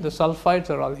here, the sulfites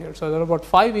are all here. So they're about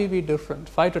 5 eV difference,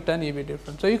 5 to 10 eV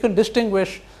difference. So you can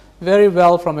distinguish very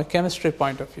well from a chemistry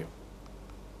point of view.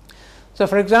 So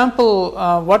for example,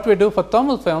 what we do for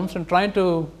thermal films in trying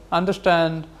to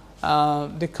understand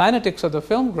the kinetics of the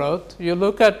film growth, you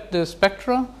look at the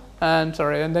spectra and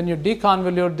then you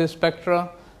deconvolute this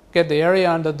spectra, get the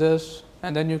area under this,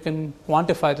 and then you can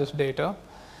quantify this data.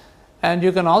 And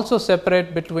you can also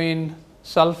separate between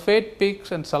sulfate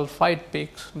peaks and sulfide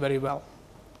peaks very well.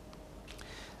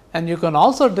 And you can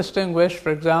also distinguish,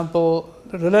 for example,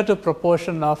 the relative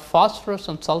proportion of phosphorus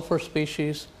and sulfur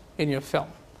species in your film.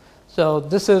 So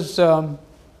this is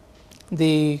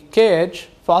the KH,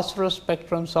 phosphorus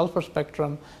spectrum, sulfur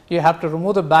spectrum. You have to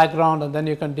remove the background and then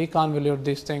you can deconvolute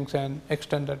these things and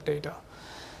extend that data.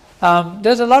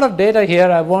 There's a lot of data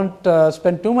here. I won't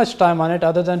spend too much time on it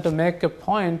other than to make a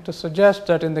point to suggest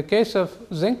that in the case of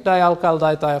zinc dialkyl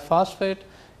dithiophosphate,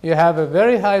 you have a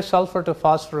very high sulfur to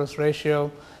phosphorus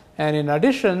ratio. And in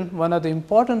addition, one of the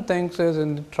important things is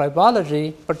in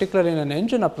tribology, particularly in an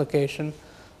engine application,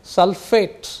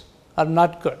 sulfates are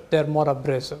not good. They're more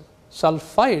abrasive.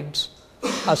 Sulfides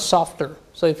are softer.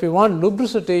 So if you want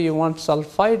lubricity, you want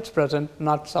sulfides present,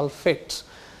 not sulfates.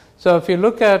 So if you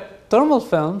look at thermal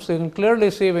films, you can clearly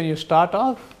see when you start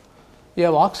off, you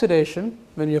have oxidation.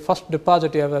 When you first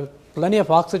deposit, you have plenty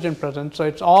of oxygen present, so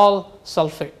it's all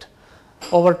sulfate.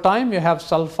 Over time, you have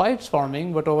sulfides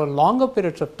forming, but over longer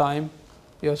periods of time,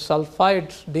 your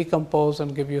sulfides decompose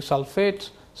and give you sulfates,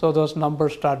 so those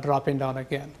numbers start dropping down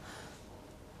again.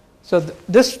 So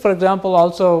this, for example,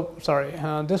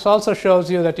 this also shows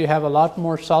you that you have a lot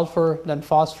more sulfur than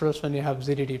phosphorus when you have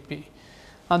ZDDP.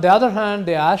 On the other hand,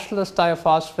 the ashless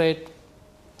thiophosphate,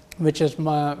 which is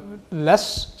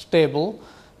less stable,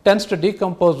 tends to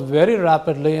decompose very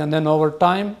rapidly, and then over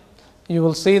time, you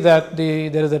will see that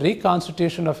there is a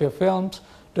reconstitution of your films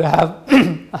to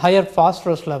have higher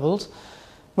phosphorus levels.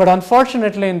 But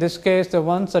unfortunately, in this case, the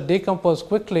ones that decompose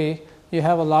quickly, you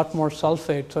have a lot more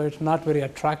sulfate, so it's not very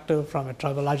attractive from a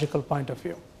tribological point of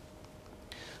view.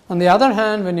 On the other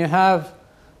hand, when you have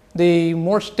the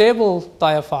more stable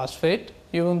thiophosphate,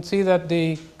 you will see that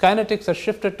the kinetics are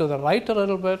shifted to the right a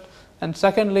little bit, and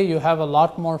secondly, you have a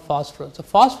lot more phosphorus. The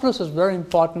phosphorus is very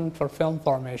important for film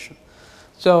formation.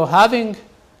 So having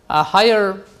a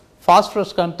higher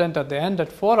phosphorus content at the end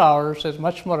at 4 hours is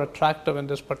much more attractive in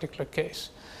this particular case.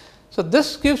 So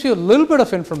this gives you a little bit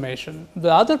of information.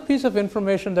 The other piece of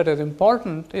information that is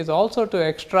important is also to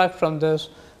extract from this,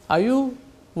 are you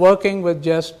working with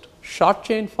just short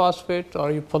chain phosphate or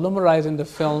are you polymerizing the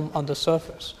film on the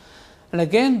surface? And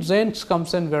again, zinc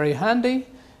comes in very handy.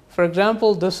 For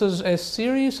example, this is a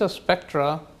series of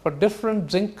spectra for different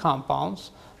zinc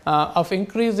compounds of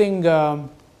increasing,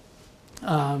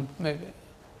 maybe.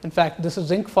 In fact, this is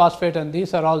zinc phosphate and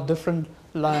these are all different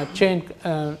chain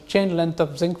length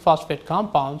of zinc phosphate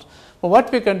compounds. But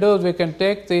what we can do is we can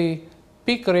take the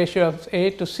peak ratio of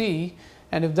A to C,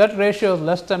 and if that ratio is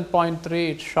less than 0.3,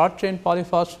 it's short chain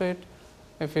polyphosphate.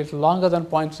 If it's longer than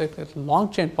 0.6, it's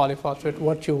long chain polyphosphate.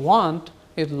 What you want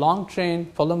is long chain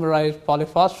polymerized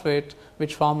polyphosphate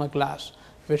which form a glass.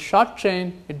 If it's short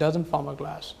chain, it doesn't form a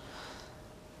glass.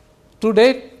 To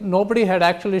date, nobody had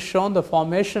actually shown the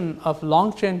formation of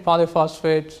long chain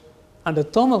polyphosphates under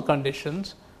thermal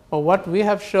conditions. But what we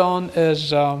have shown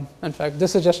is, in fact,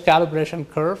 this is just calibration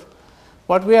curve.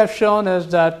 What we have shown is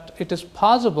that it is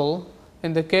possible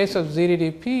in the case of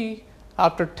ZDDP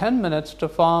after 10 minutes to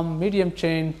form medium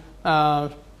chain,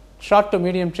 short to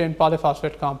medium chain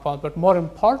polyphosphate compounds. But more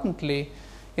importantly,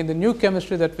 in the new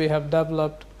chemistry that we have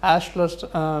developed, ashless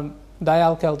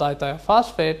dialkyl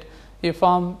dithiophosphate, you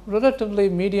form relatively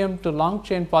medium to long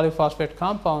chain polyphosphate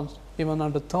compounds even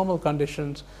under thermal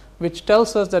conditions, which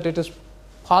tells us that it is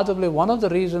possibly one of the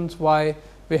reasons why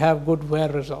we have good wear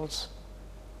results.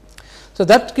 So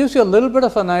that gives you a little bit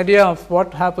of an idea of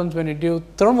what happens when you do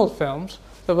thermal films.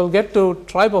 So we'll get to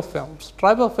tribofilms.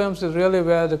 Tribofilms is really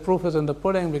where the proof is in the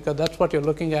pudding, because that's what you're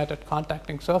looking at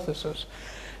contacting surfaces.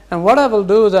 And what I will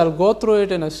do is I'll go through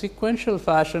it in a sequential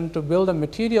fashion to build a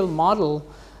material model.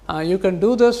 You can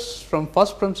do this from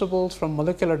first principles from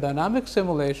molecular dynamics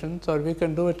simulations, or we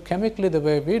can do it chemically the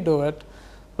way we do it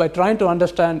by trying to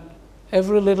understand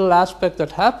every little aspect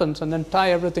that happens and then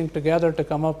tie everything together to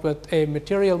come up with a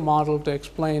material model to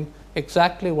explain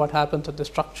exactly what happens at the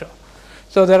structure.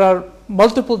 So there are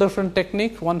multiple different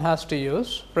techniques one has to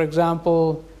use. For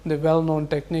example, the well-known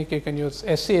technique, you can use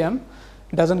SEM.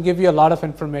 It doesn't give you a lot of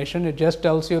information. It just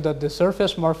tells you that the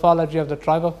surface morphology of the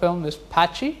tribofilm is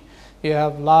patchy. You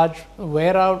have large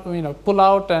wear out, pull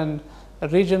out, and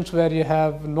regions where you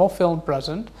have no film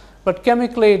present. But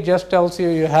chemically, it just tells you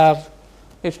you have,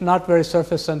 it's not very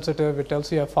surface sensitive. It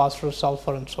tells you have phosphorus,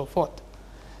 sulfur, and so forth.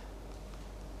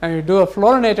 And you do a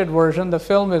fluorinated version, the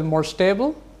film is more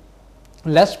stable,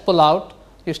 less pull out.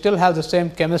 You still have the same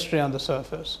chemistry on the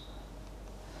surface.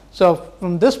 So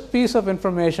from this piece of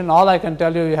information, all I can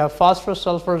tell you, you have phosphorus,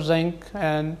 sulfur, zinc,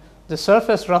 and the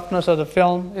surface roughness of the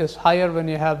film is higher when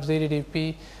you have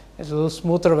ZDDP. It's a little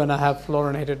smoother when I have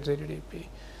fluorinated ZDDP.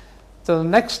 So the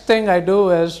next thing I do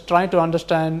is trying to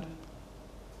understand,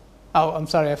 oh, I'm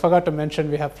sorry, I forgot to mention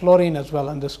we have fluorine as well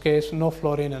in this case, no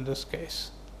fluorine in this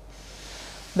case.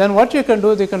 Then what you can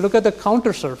do is you can look at the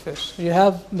counter surface. You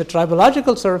have the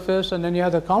tribological surface and then you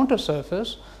have the counter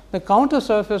surface. The counter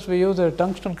surface, we use a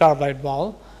tungsten carbide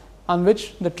ball on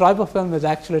which the tribofilm is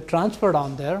actually transferred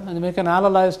on there, and we can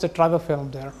analyze the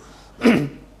tribofilm there.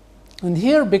 And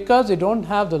here, because you don't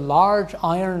have the large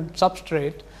iron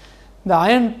substrate, the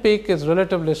iron peak is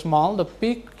relatively small. The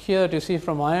peak here that you see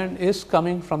from iron is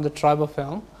coming from the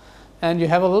tribofilm, and you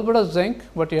have a little bit of zinc,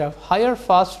 but you have higher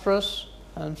phosphorus.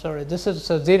 I'm sorry, this is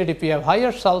ZDDP. You have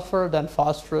higher sulfur than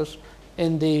phosphorus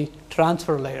in the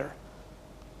transfer layer.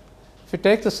 If you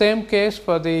take the same case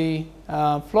for the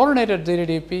fluorinated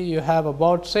ZDDP, you have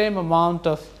about same amount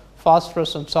of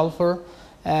phosphorus and sulfur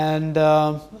and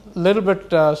a little bit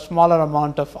smaller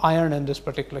amount of iron in this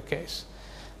particular case.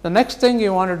 The next thing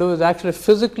you want to do is actually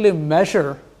physically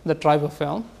measure the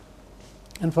tribofilm,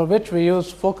 and for which we use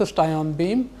focused ion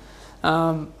beam.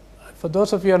 For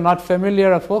those of you who are not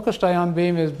familiar, a focused ion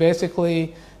beam is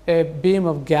basically a beam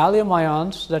of gallium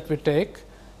ions that we take,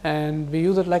 and we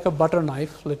use it like a butter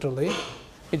knife, literally.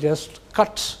 It just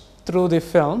cuts through the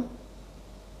film,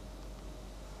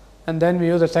 and then we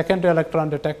use a secondary electron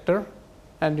detector,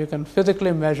 and you can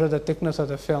physically measure the thickness of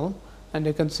the film. And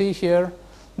you can see here,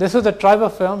 this is the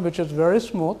tribofilm, which is very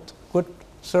smooth, good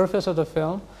surface of the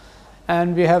film,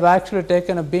 and we have actually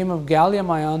taken a beam of gallium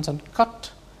ions and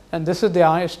cut, and this is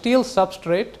the steel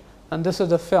substrate, and this is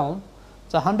the film.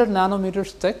 It's 100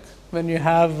 nanometers thick when you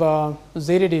have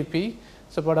ZDDP.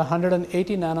 It's about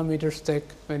 180 nanometers thick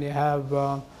when you have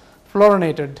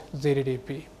fluorinated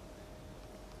ZDDP.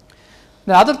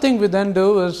 The other thing we then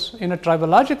do is, in a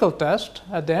tribological test,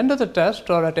 at the end of the test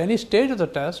or at any stage of the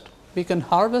test, we can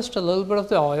harvest a little bit of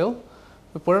the oil.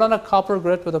 We put it on a copper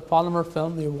grit with a polymer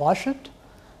film, we wash it,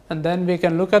 and then we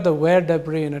can look at the wear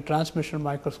debris in a transmission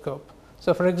microscope.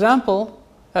 So for example,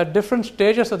 at different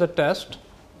stages of the test,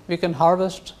 we can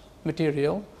harvest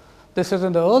material. This is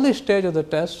in the early stage of the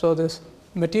test, so this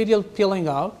material peeling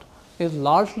out is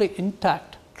largely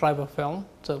intact tribofilm.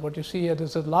 So what you see here,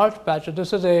 this is a large patch.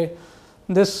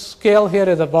 This scale here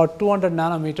is about 200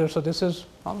 nanometers, so this is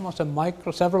almost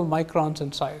several microns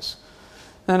in size.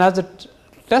 And as the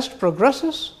test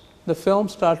progresses, the film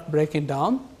starts breaking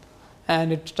down,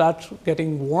 and it starts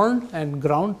getting worn and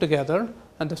ground together,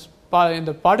 and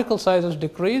the particle sizes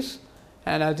decrease.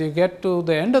 And as you get to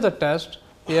the end of the test,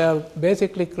 you have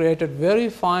basically created very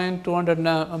fine 200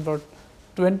 nanometer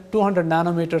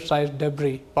sized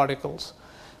debris particles.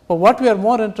 But what we are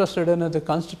more interested in is the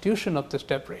constitution of this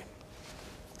debris,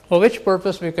 for which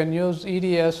purpose we can use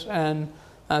EDS and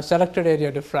selected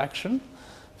area diffraction.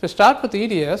 If we start with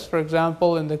EDS, for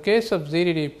example, in the case of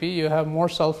ZDDP, you have more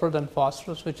sulfur than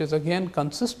phosphorus, which is again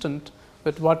consistent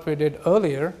with what we did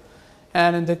earlier.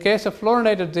 And in the case of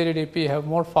fluorinated ZDDP, you have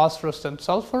more phosphorus than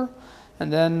sulfur.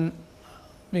 And then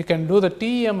we can do the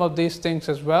TEM of these things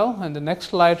as well. And the next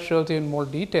slide shows you in more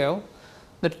detail.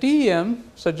 The TEM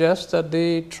suggests that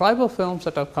the tribofilms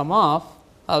that have come off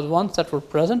are the ones that were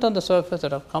present on the surface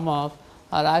that have come off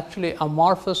are actually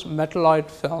amorphous metalloid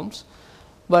films.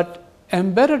 But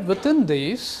embedded within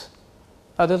these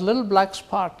are these little black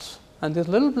spots. And these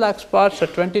little black spots are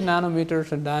 20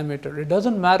 nanometers in diameter. It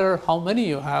doesn't matter how many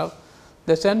you have.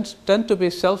 They tend to be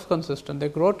self-consistent. They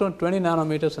grow to 20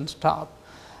 nanometers and stop.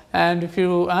 And if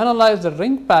you analyze the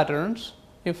ring patterns,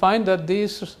 you find that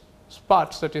these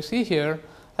spots that you see here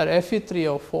are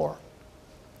Fe3O4.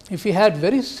 If you had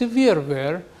very severe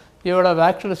wear, you would have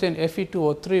actually seen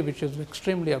Fe2O3, which is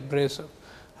extremely abrasive.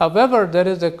 However, there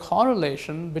is a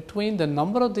correlation between the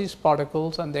number of these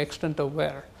particles and the extent of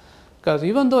wear, because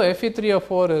even though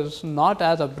Fe3O4 is not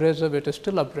as abrasive, it is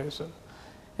still abrasive.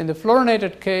 In the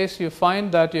fluorinated case, you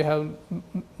find that you have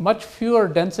much fewer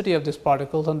density of these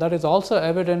particles, and that is also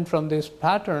evident from this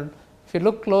pattern. If you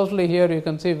look closely here, you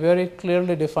can see very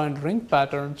clearly defined ring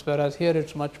patterns, whereas here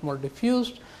it's much more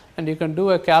diffused, and you can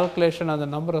do a calculation on the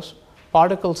number of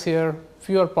particles here,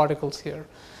 fewer particles here.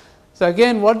 So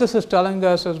again, what this is telling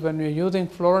us is when we're using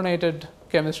fluorinated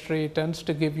chemistry, it tends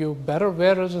to give you better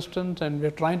wear resistance, and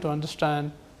we're trying to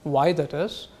understand why that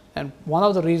is. And one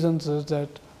of the reasons is that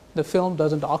the film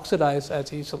doesn't oxidize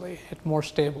as easily, it's more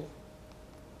stable.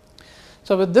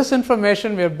 So with this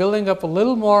information, we are building up a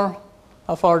little more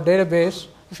of our database.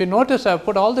 If you notice, I've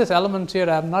put all these elements here,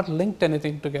 I have not linked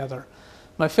anything together.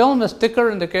 My film is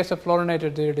thicker in the case of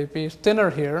fluorinated ZDDP, it's thinner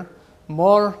here,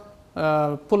 more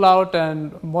pull out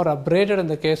and more abraded in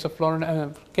the case of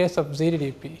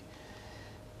ZDDP.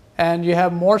 And you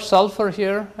have more sulfur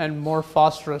here and more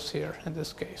phosphorus here in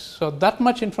this case. So that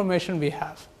much information we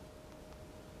have.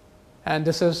 And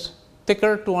this is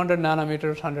thicker, 200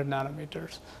 nanometers, 100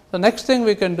 nanometers. The next thing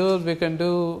we can do is we can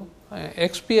do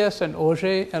XPS and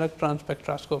Auger electron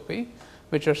spectroscopy,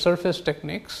 which are surface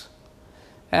techniques.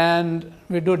 And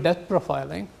we do depth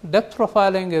profiling. Depth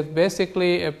profiling is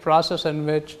basically a process in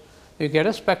which you get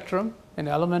a spectrum, an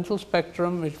elemental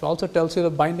spectrum, which also tells you the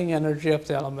binding energy of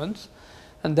the elements.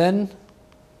 And then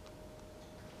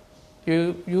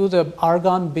you use an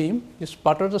argon beam, you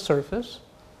sputter the surface,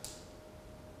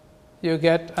 you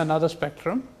get another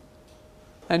spectrum,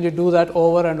 and you do that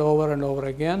over and over and over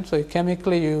again. So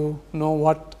chemically you know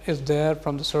what is there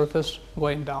from the surface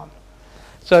going down.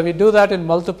 So we do that in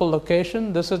multiple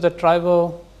locations. This is the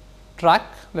tribo track.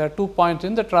 There are 2 points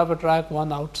in the tribo track,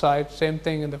 one outside, same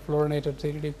thing in the fluorinated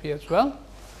ZDDP as well.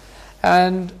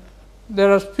 And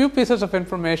there are a few pieces of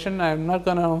information. I'm not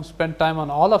going to spend time on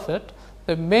all of it.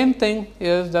 The main thing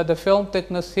is that the film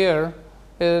thickness here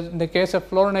is, in the case of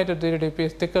fluorinated ZDDP,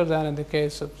 is thicker than in the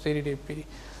case of ZDDP.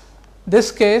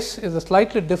 This case is a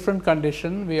slightly different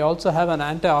condition. We also have an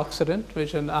antioxidant, which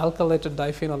is an alkylated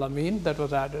diphenylamine that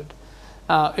was added.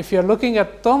 If you're looking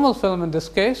at thermal film in this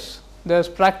case, there's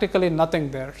practically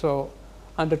nothing there. So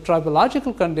under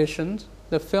tribological conditions,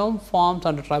 the film forms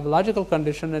under tribological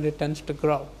condition and it tends to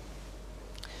grow.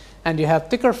 And you have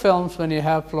thicker films when you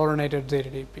have fluorinated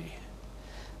ZDDP.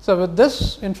 So with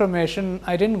this information,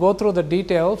 I didn't go through the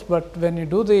details, but when you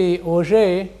do the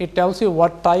Auger, it tells you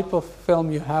what type of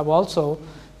film you have also.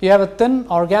 You have a thin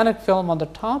organic film on the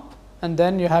top, and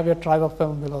then you have your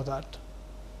tribofilm below that.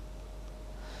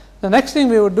 The next thing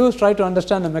we would do is try to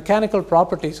understand the mechanical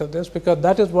properties of this, because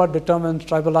that is what determines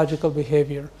tribological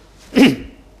behavior.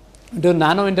 Do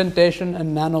nano indentation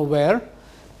and nano wear,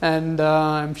 and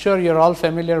I'm sure you're all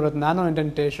familiar with nano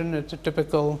indentation. It's a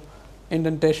typical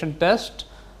indentation test.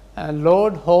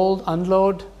 Load, hold,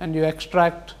 unload, and you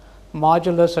extract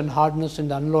modulus and hardness in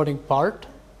the unloading part.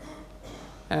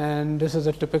 And this is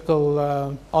a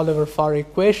typical Oliver Farr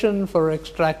equation for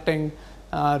extracting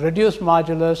reduce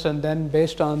modulus, and then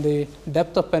based on the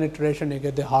depth of penetration, you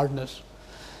get the hardness.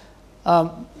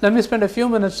 Let me spend a few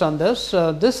minutes on this.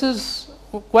 This is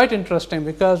quite interesting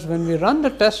because when we run the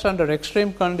test under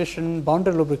extreme condition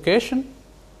boundary lubrication,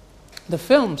 the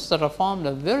films that are formed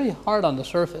are very hard on the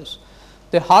surface.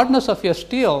 The hardness of your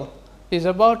steel is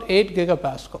about 8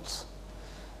 gigapascals.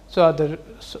 So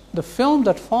the film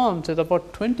that forms is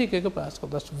about 20 gigapascals.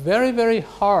 That's very, very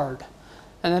hard.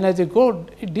 And then as you go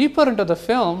deeper into the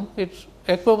film, it's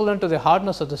equivalent to the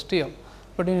hardness of the steel.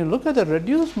 But when you look at the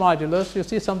reduced modulus, you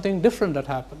see something different that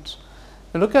happens.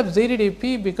 You look at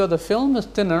ZDDP, because the film is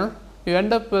thinner, you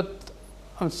end up with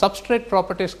substrate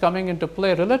properties coming into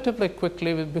play relatively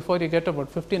quickly before you get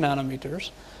about 50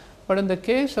 nanometers. But in the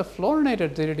case of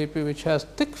fluorinated ZDDP, which has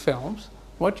thick films,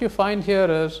 what you find here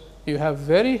is you have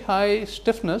very high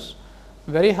stiffness,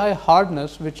 very high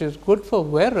hardness, which is good for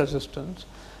wear resistance.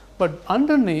 But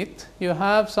underneath, you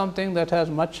have something that has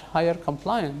much higher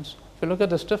compliance. If you look at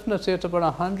the stiffness here, it's about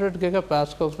 100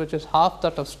 gigapascals, which is half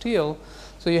that of steel.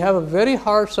 So you have a very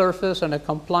hard surface and a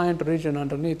compliant region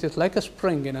underneath. It's like a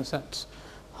spring in a sense.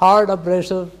 Hard,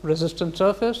 abrasive, resistant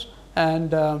surface,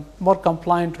 and more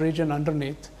compliant region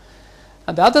underneath.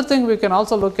 And the other thing we can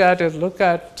also look at is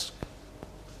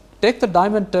take the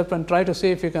diamond tip and try to see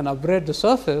if you can abrade the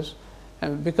surface,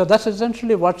 because that's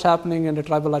essentially what's happening in the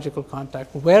tribological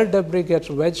contact. Wear debris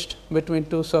gets wedged between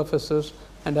two surfaces,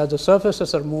 and as the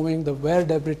surfaces are moving, the wear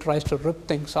debris tries to rip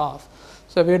things off.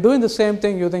 So we are doing the same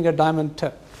thing using a diamond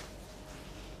tip.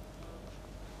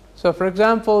 So for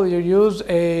example, you use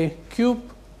a cone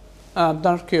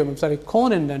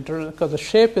indenter, because the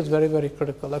shape is very, very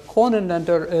critical. A cone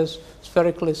indenter is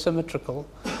spherically symmetrical.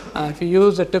 If you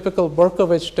use a typical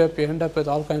Berkovich tip, you end up with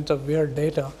all kinds of weird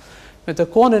data. With a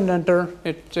cone indenter,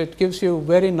 it gives you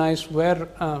very nice wear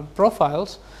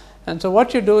profiles. And so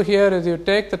what you do here is you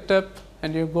take the tip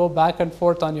and you go back and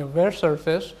forth on your wear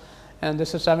surface, and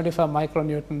this is 75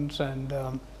 micronewtons, and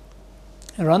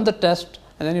you run the test,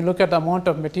 and then you look at the amount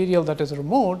of material that is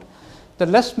removed. The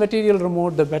less material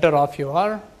removed, the better off you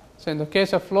are. So in the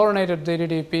case of fluorinated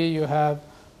ZDDP, you have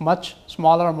much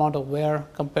smaller amount of wear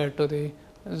compared to the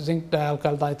zinc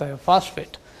dialkyl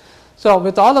dithiophosphate. So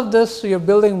with all of this, you're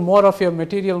building more of your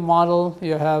material model.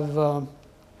 You have the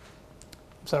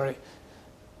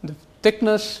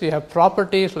thickness, you have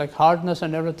properties like hardness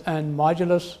and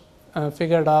modulus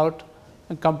figured out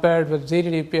and compared with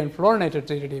ZDDP and fluorinated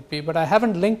ZDDP, but I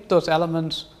haven't linked those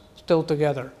elements still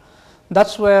together.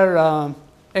 That's where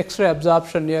X-ray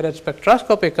absorption near-edge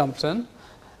spectroscopy comes in.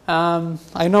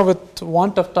 I know with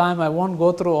want of time, I won't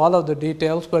go through all of the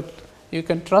details, but you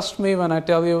can trust me when I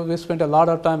tell you we spent a lot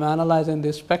of time analyzing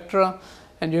these spectra,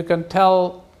 and you can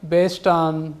tell based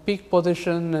on peak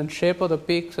position and shape of the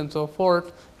peaks and so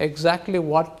forth exactly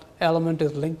what element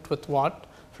is linked with what.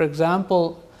 For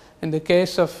example, in the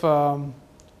case of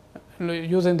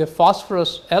using the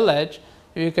phosphorus L edge,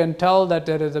 you can tell that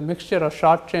there is a mixture of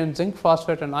short chain zinc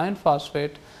phosphate and iron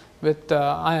phosphate, with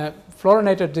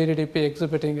fluorinated ZDDP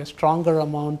exhibiting a stronger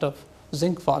amount of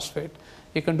zinc phosphate.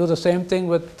 You can do the same thing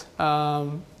with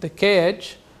the K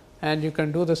edge, and you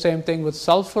can do the same thing with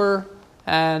sulfur,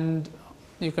 and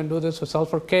you can do this with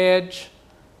sulfur K edge,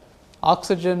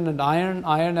 oxygen and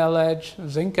iron L edge,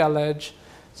 zinc L edge.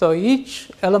 So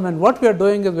each element, what we are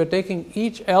doing is we are taking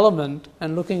each element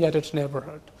and looking at its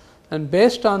neighborhood. And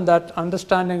based on that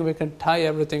understanding, we can tie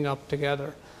everything up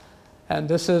together. And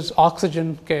this is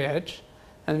oxygen K edge.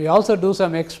 And we also do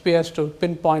some XPS to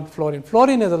pinpoint fluorine.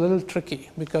 Fluorine is a little tricky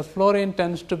because fluorine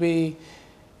tends to be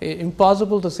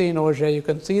impossible to see in Auger. You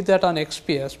can see that on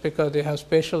XPS because they have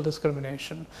spatial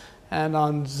discrimination. And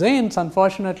on Zanes,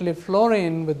 unfortunately,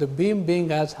 fluorine, with the beam being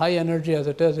as high energy as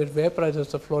it is, it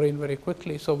vaporizes the fluorine very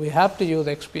quickly. So we have to use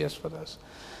XPS for this.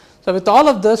 So with all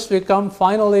of this, we come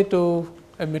finally to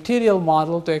a material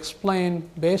model to explain,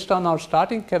 based on our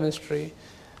starting chemistry,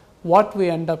 what we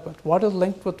end up with, what is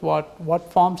linked with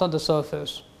what forms on the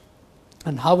surface,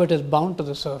 and how it is bound to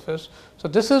the surface. So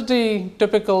this is the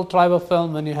typical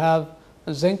tribofilm. When you have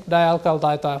zinc dialkyl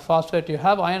dithiophosphate, you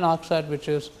have iron oxide, which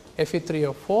is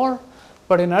Fe3O4.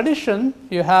 But in addition,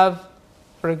 you have,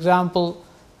 for example,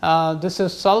 this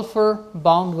is sulfur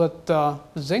bound with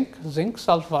zinc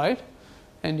sulfide,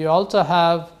 and you also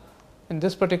have, in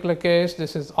this particular case,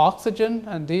 this is oxygen,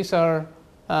 and these are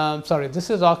this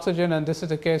is oxygen, and this is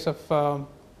the case of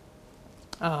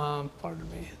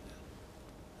pardon me,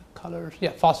 colors.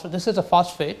 Yeah, phosphate. This is a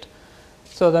phosphate.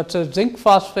 So that's a zinc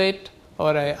phosphate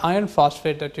or a iron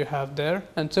phosphate that you have there.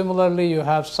 And similarly, you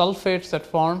have sulfates that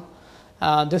form.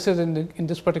 This is in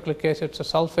this particular case, it's a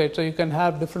sulfate. So you can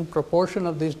have different proportion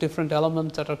of these different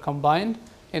elements that are combined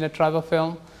in a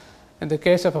tribofilm. In the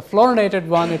case of a fluorinated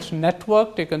one, it's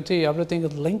networked. You can see everything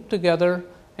is linked together,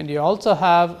 and you also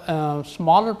have a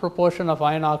smaller proportion of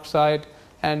iron oxide.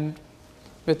 And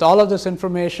with all of this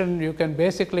information, you can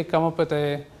basically come up with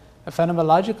a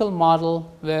phenomenological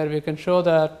model where we can show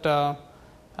that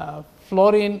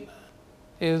fluorine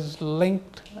is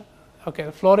linked.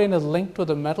 Okay, fluorine is linked to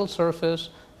the metal surface,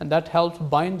 and that helps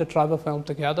bind the tribofilm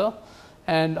together,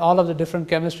 and all of the different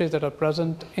chemistries that are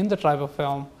present in the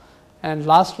tribofilm. And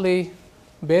lastly,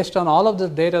 based on all of the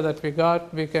data that we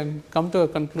got, we can come to a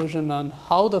conclusion on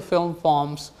how the film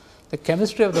forms, the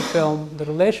chemistry of the film, the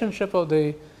relationship of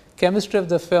the chemistry of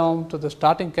the film to the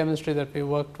starting chemistry that we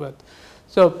worked with.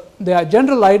 So the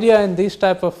general idea in these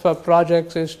type of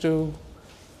projects is to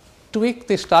tweak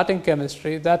the starting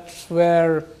chemistry. That's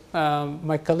where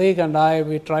my colleague and I,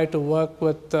 we try to work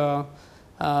with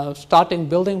starting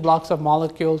building blocks of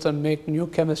molecules and make new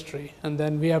chemistry. And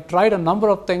then we have tried a number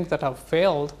of things that have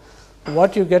failed.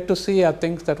 What you get to see are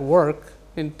things that work.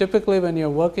 And typically when you're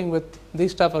working with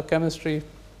these type of chemistry,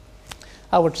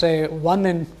 I would say 1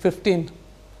 in 15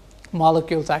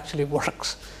 molecules actually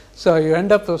works. So you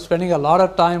end up spending a lot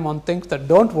of time on things that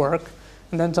don't work,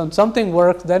 and then when something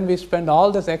works, then we spend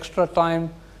all this extra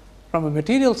time from a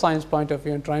material science point of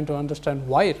view in trying to understand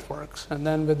why it works. And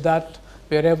then with that,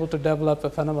 we are able to develop a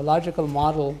phenomenological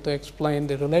model to explain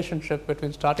the relationship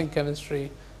between starting chemistry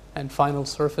and final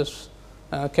surface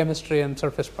chemistry and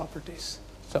surface properties.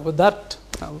 So with that,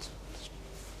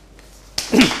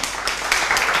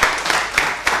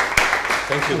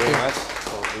 Thank you very much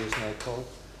for this night talk.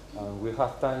 We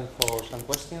have time for some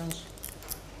questions.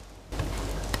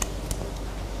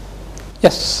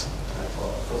 yes.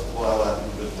 First of all, I want to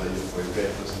congratulate you for a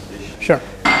great presentation. Sure.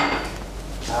 I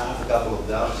have a couple of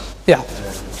doubts. Yeah. The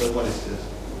first one is just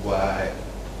why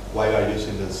are you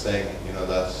using the zinc? You know,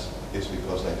 it's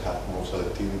because I have more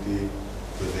selectivity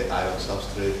with the iron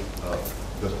substrate.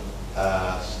 Because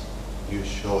as you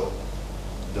showed,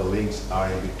 the links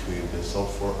are in between the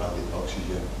sulfur and the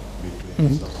oxygen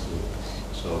between the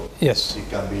substrate. So Yes. it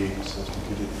can be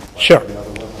substituted by Sure. the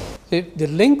other one. The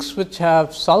links which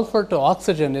have sulfur to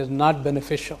oxygen is not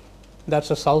beneficial. That's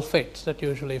the sulfates that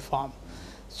usually form.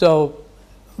 So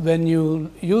when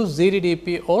you use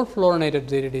ZDDP or fluorinated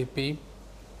ZDDP,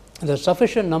 there's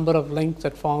sufficient number of links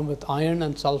that form with iron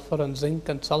and sulfur and zinc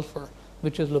and sulfur,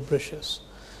 which is lubricious.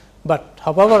 But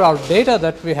however, our data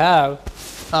that we have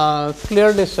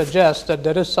clearly suggests that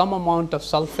there is some amount of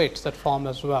sulfates that form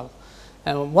as well.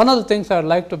 And one of the things I'd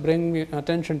like to bring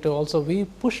attention to also, we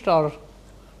pushed our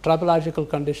tribological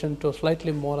condition to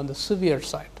slightly more on the severe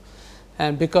side,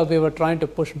 and because we were trying to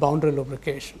push boundary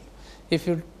lubrication. If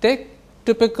you take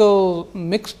typical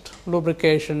mixed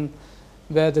lubrication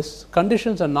where these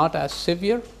conditions are not as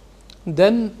severe,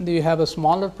 then you have a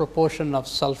smaller proportion of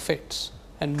sulfates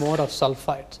and more of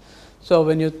sulfides. So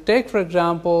when you take, for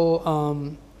example,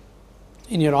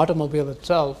 in your automobile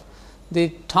itself, the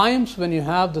times when you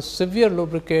have the severe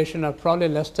lubrication are probably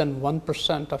less than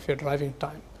 1% of your driving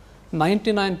time.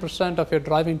 99% of your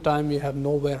driving time you have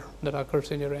no wear that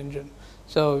occurs in your engine.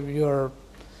 So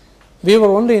we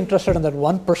were only interested in that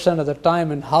 1% of the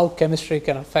time and how chemistry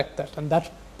can affect that. And that's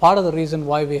part of the reason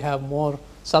why we have more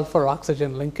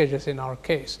sulfur-oxygen linkages in our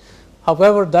case.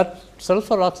 However, that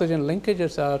sulfur-oxygen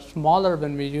linkages are smaller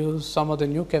when we use some of the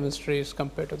new chemistries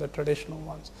compared to the traditional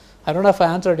ones. I don't know if I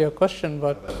answered your question,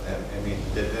 but I mean,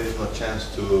 there is no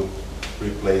chance to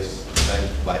replace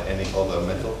zinc by any other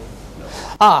metal?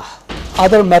 No.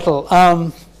 Other metal.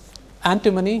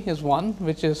 Antimony is one,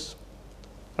 which is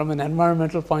from an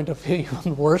environmental point of view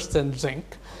even worse than zinc.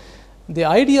 The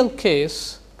ideal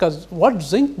case, because what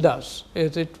zinc does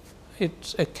is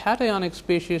it's a cationic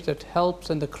species that helps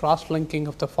in the cross-linking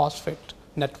of the phosphate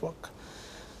network.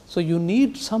 So you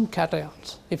need some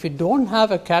cations. If you don't have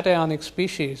a cationic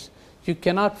species, you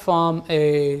cannot form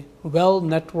a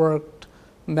well-networked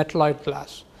metalloid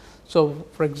glass. So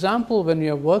for example, when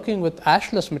you're working with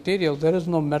ashless material, there is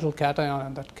no metal cation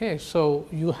in that case. So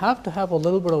you have to have a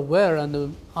little bit of wear, and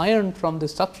the iron from the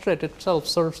substrate itself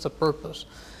serves the purpose.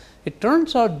 It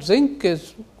turns out zinc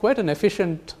is quite an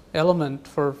efficient element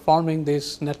for forming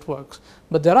these networks,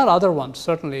 but there are other ones.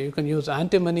 Certainly you can use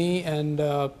antimony, and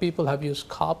people have used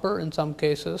copper in some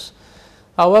cases.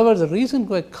 However, the reason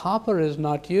why copper is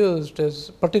not used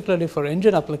is, particularly for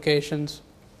engine applications,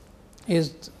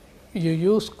 is you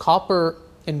use copper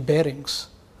in bearings.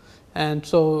 And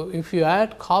so if you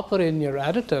add copper in your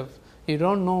additive, you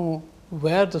don't know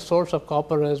where the source of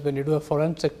copper is when you do a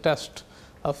forensic test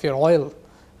of your oil.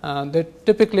 They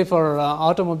typically for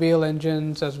automobile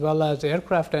engines as well as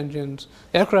aircraft engines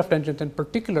in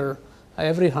particular,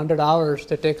 every 100 hours,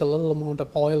 they take a little amount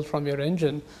of oil from your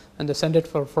engine and they send it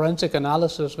for forensic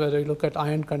analysis where they look at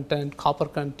iron content, copper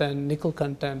content, nickel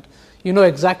content. You know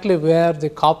exactly where the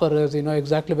copper is, you know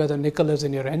exactly where the nickel is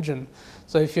in your engine.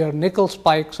 So if your nickel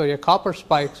spikes or your copper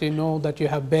spikes, you know that you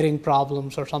have bearing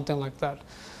problems or something like that.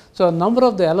 So a number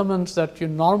of the elements that you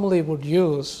normally would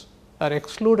use are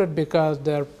excluded because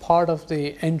they're part of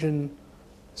the engine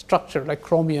structure, like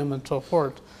chromium and so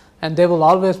forth, and they will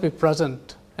always be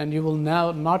present, and you will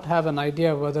now not have an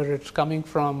idea whether it's coming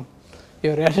from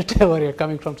your additive or you're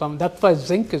coming from some. That's why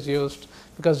zinc is used,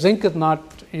 because zinc is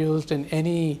not used in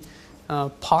any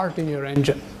part in your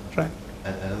engine, right?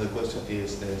 And another question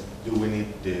is, do we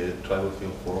need the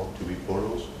tribofilm form to be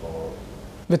porous, or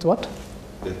With what?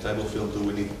 the tribofilm, do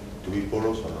we need to be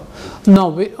porous or not?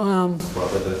 No, For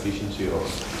better efficiency, or?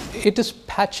 it is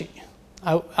patchy.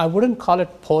 I wouldn't call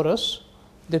it porous.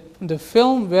 The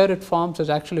film where it forms is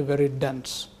actually very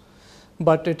dense,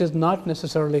 but it is not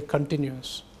necessarily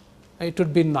continuous. It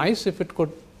would be nice if it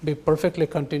could be perfectly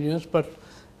continuous, but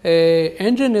an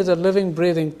engine is a living,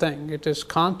 breathing thing. It is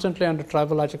constantly under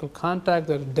tribological contact.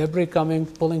 There's debris coming,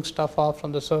 pulling stuff off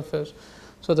from the surface.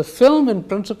 So the film in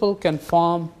principle can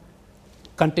form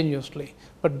continuously.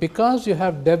 But because you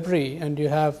have debris and you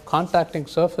have contacting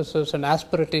surfaces and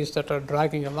asperities that are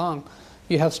dragging along,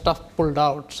 you have stuff pulled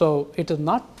out. So it is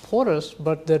not porous,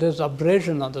 but there is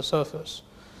abrasion on the surface.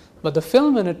 But the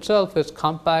film in itself is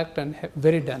compact and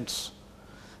very dense.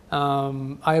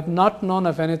 I have not known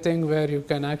of anything where you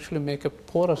can actually make a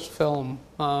porous film,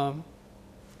 but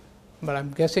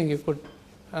I'm guessing you could,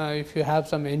 if you have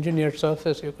some engineered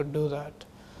surface, you could do that.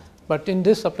 But in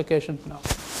this application, no.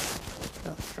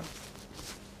 Yeah, sure.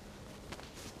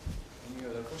 Any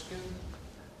other question?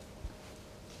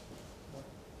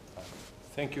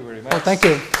 Thank you very much. Oh, thank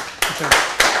you.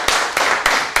 Okay.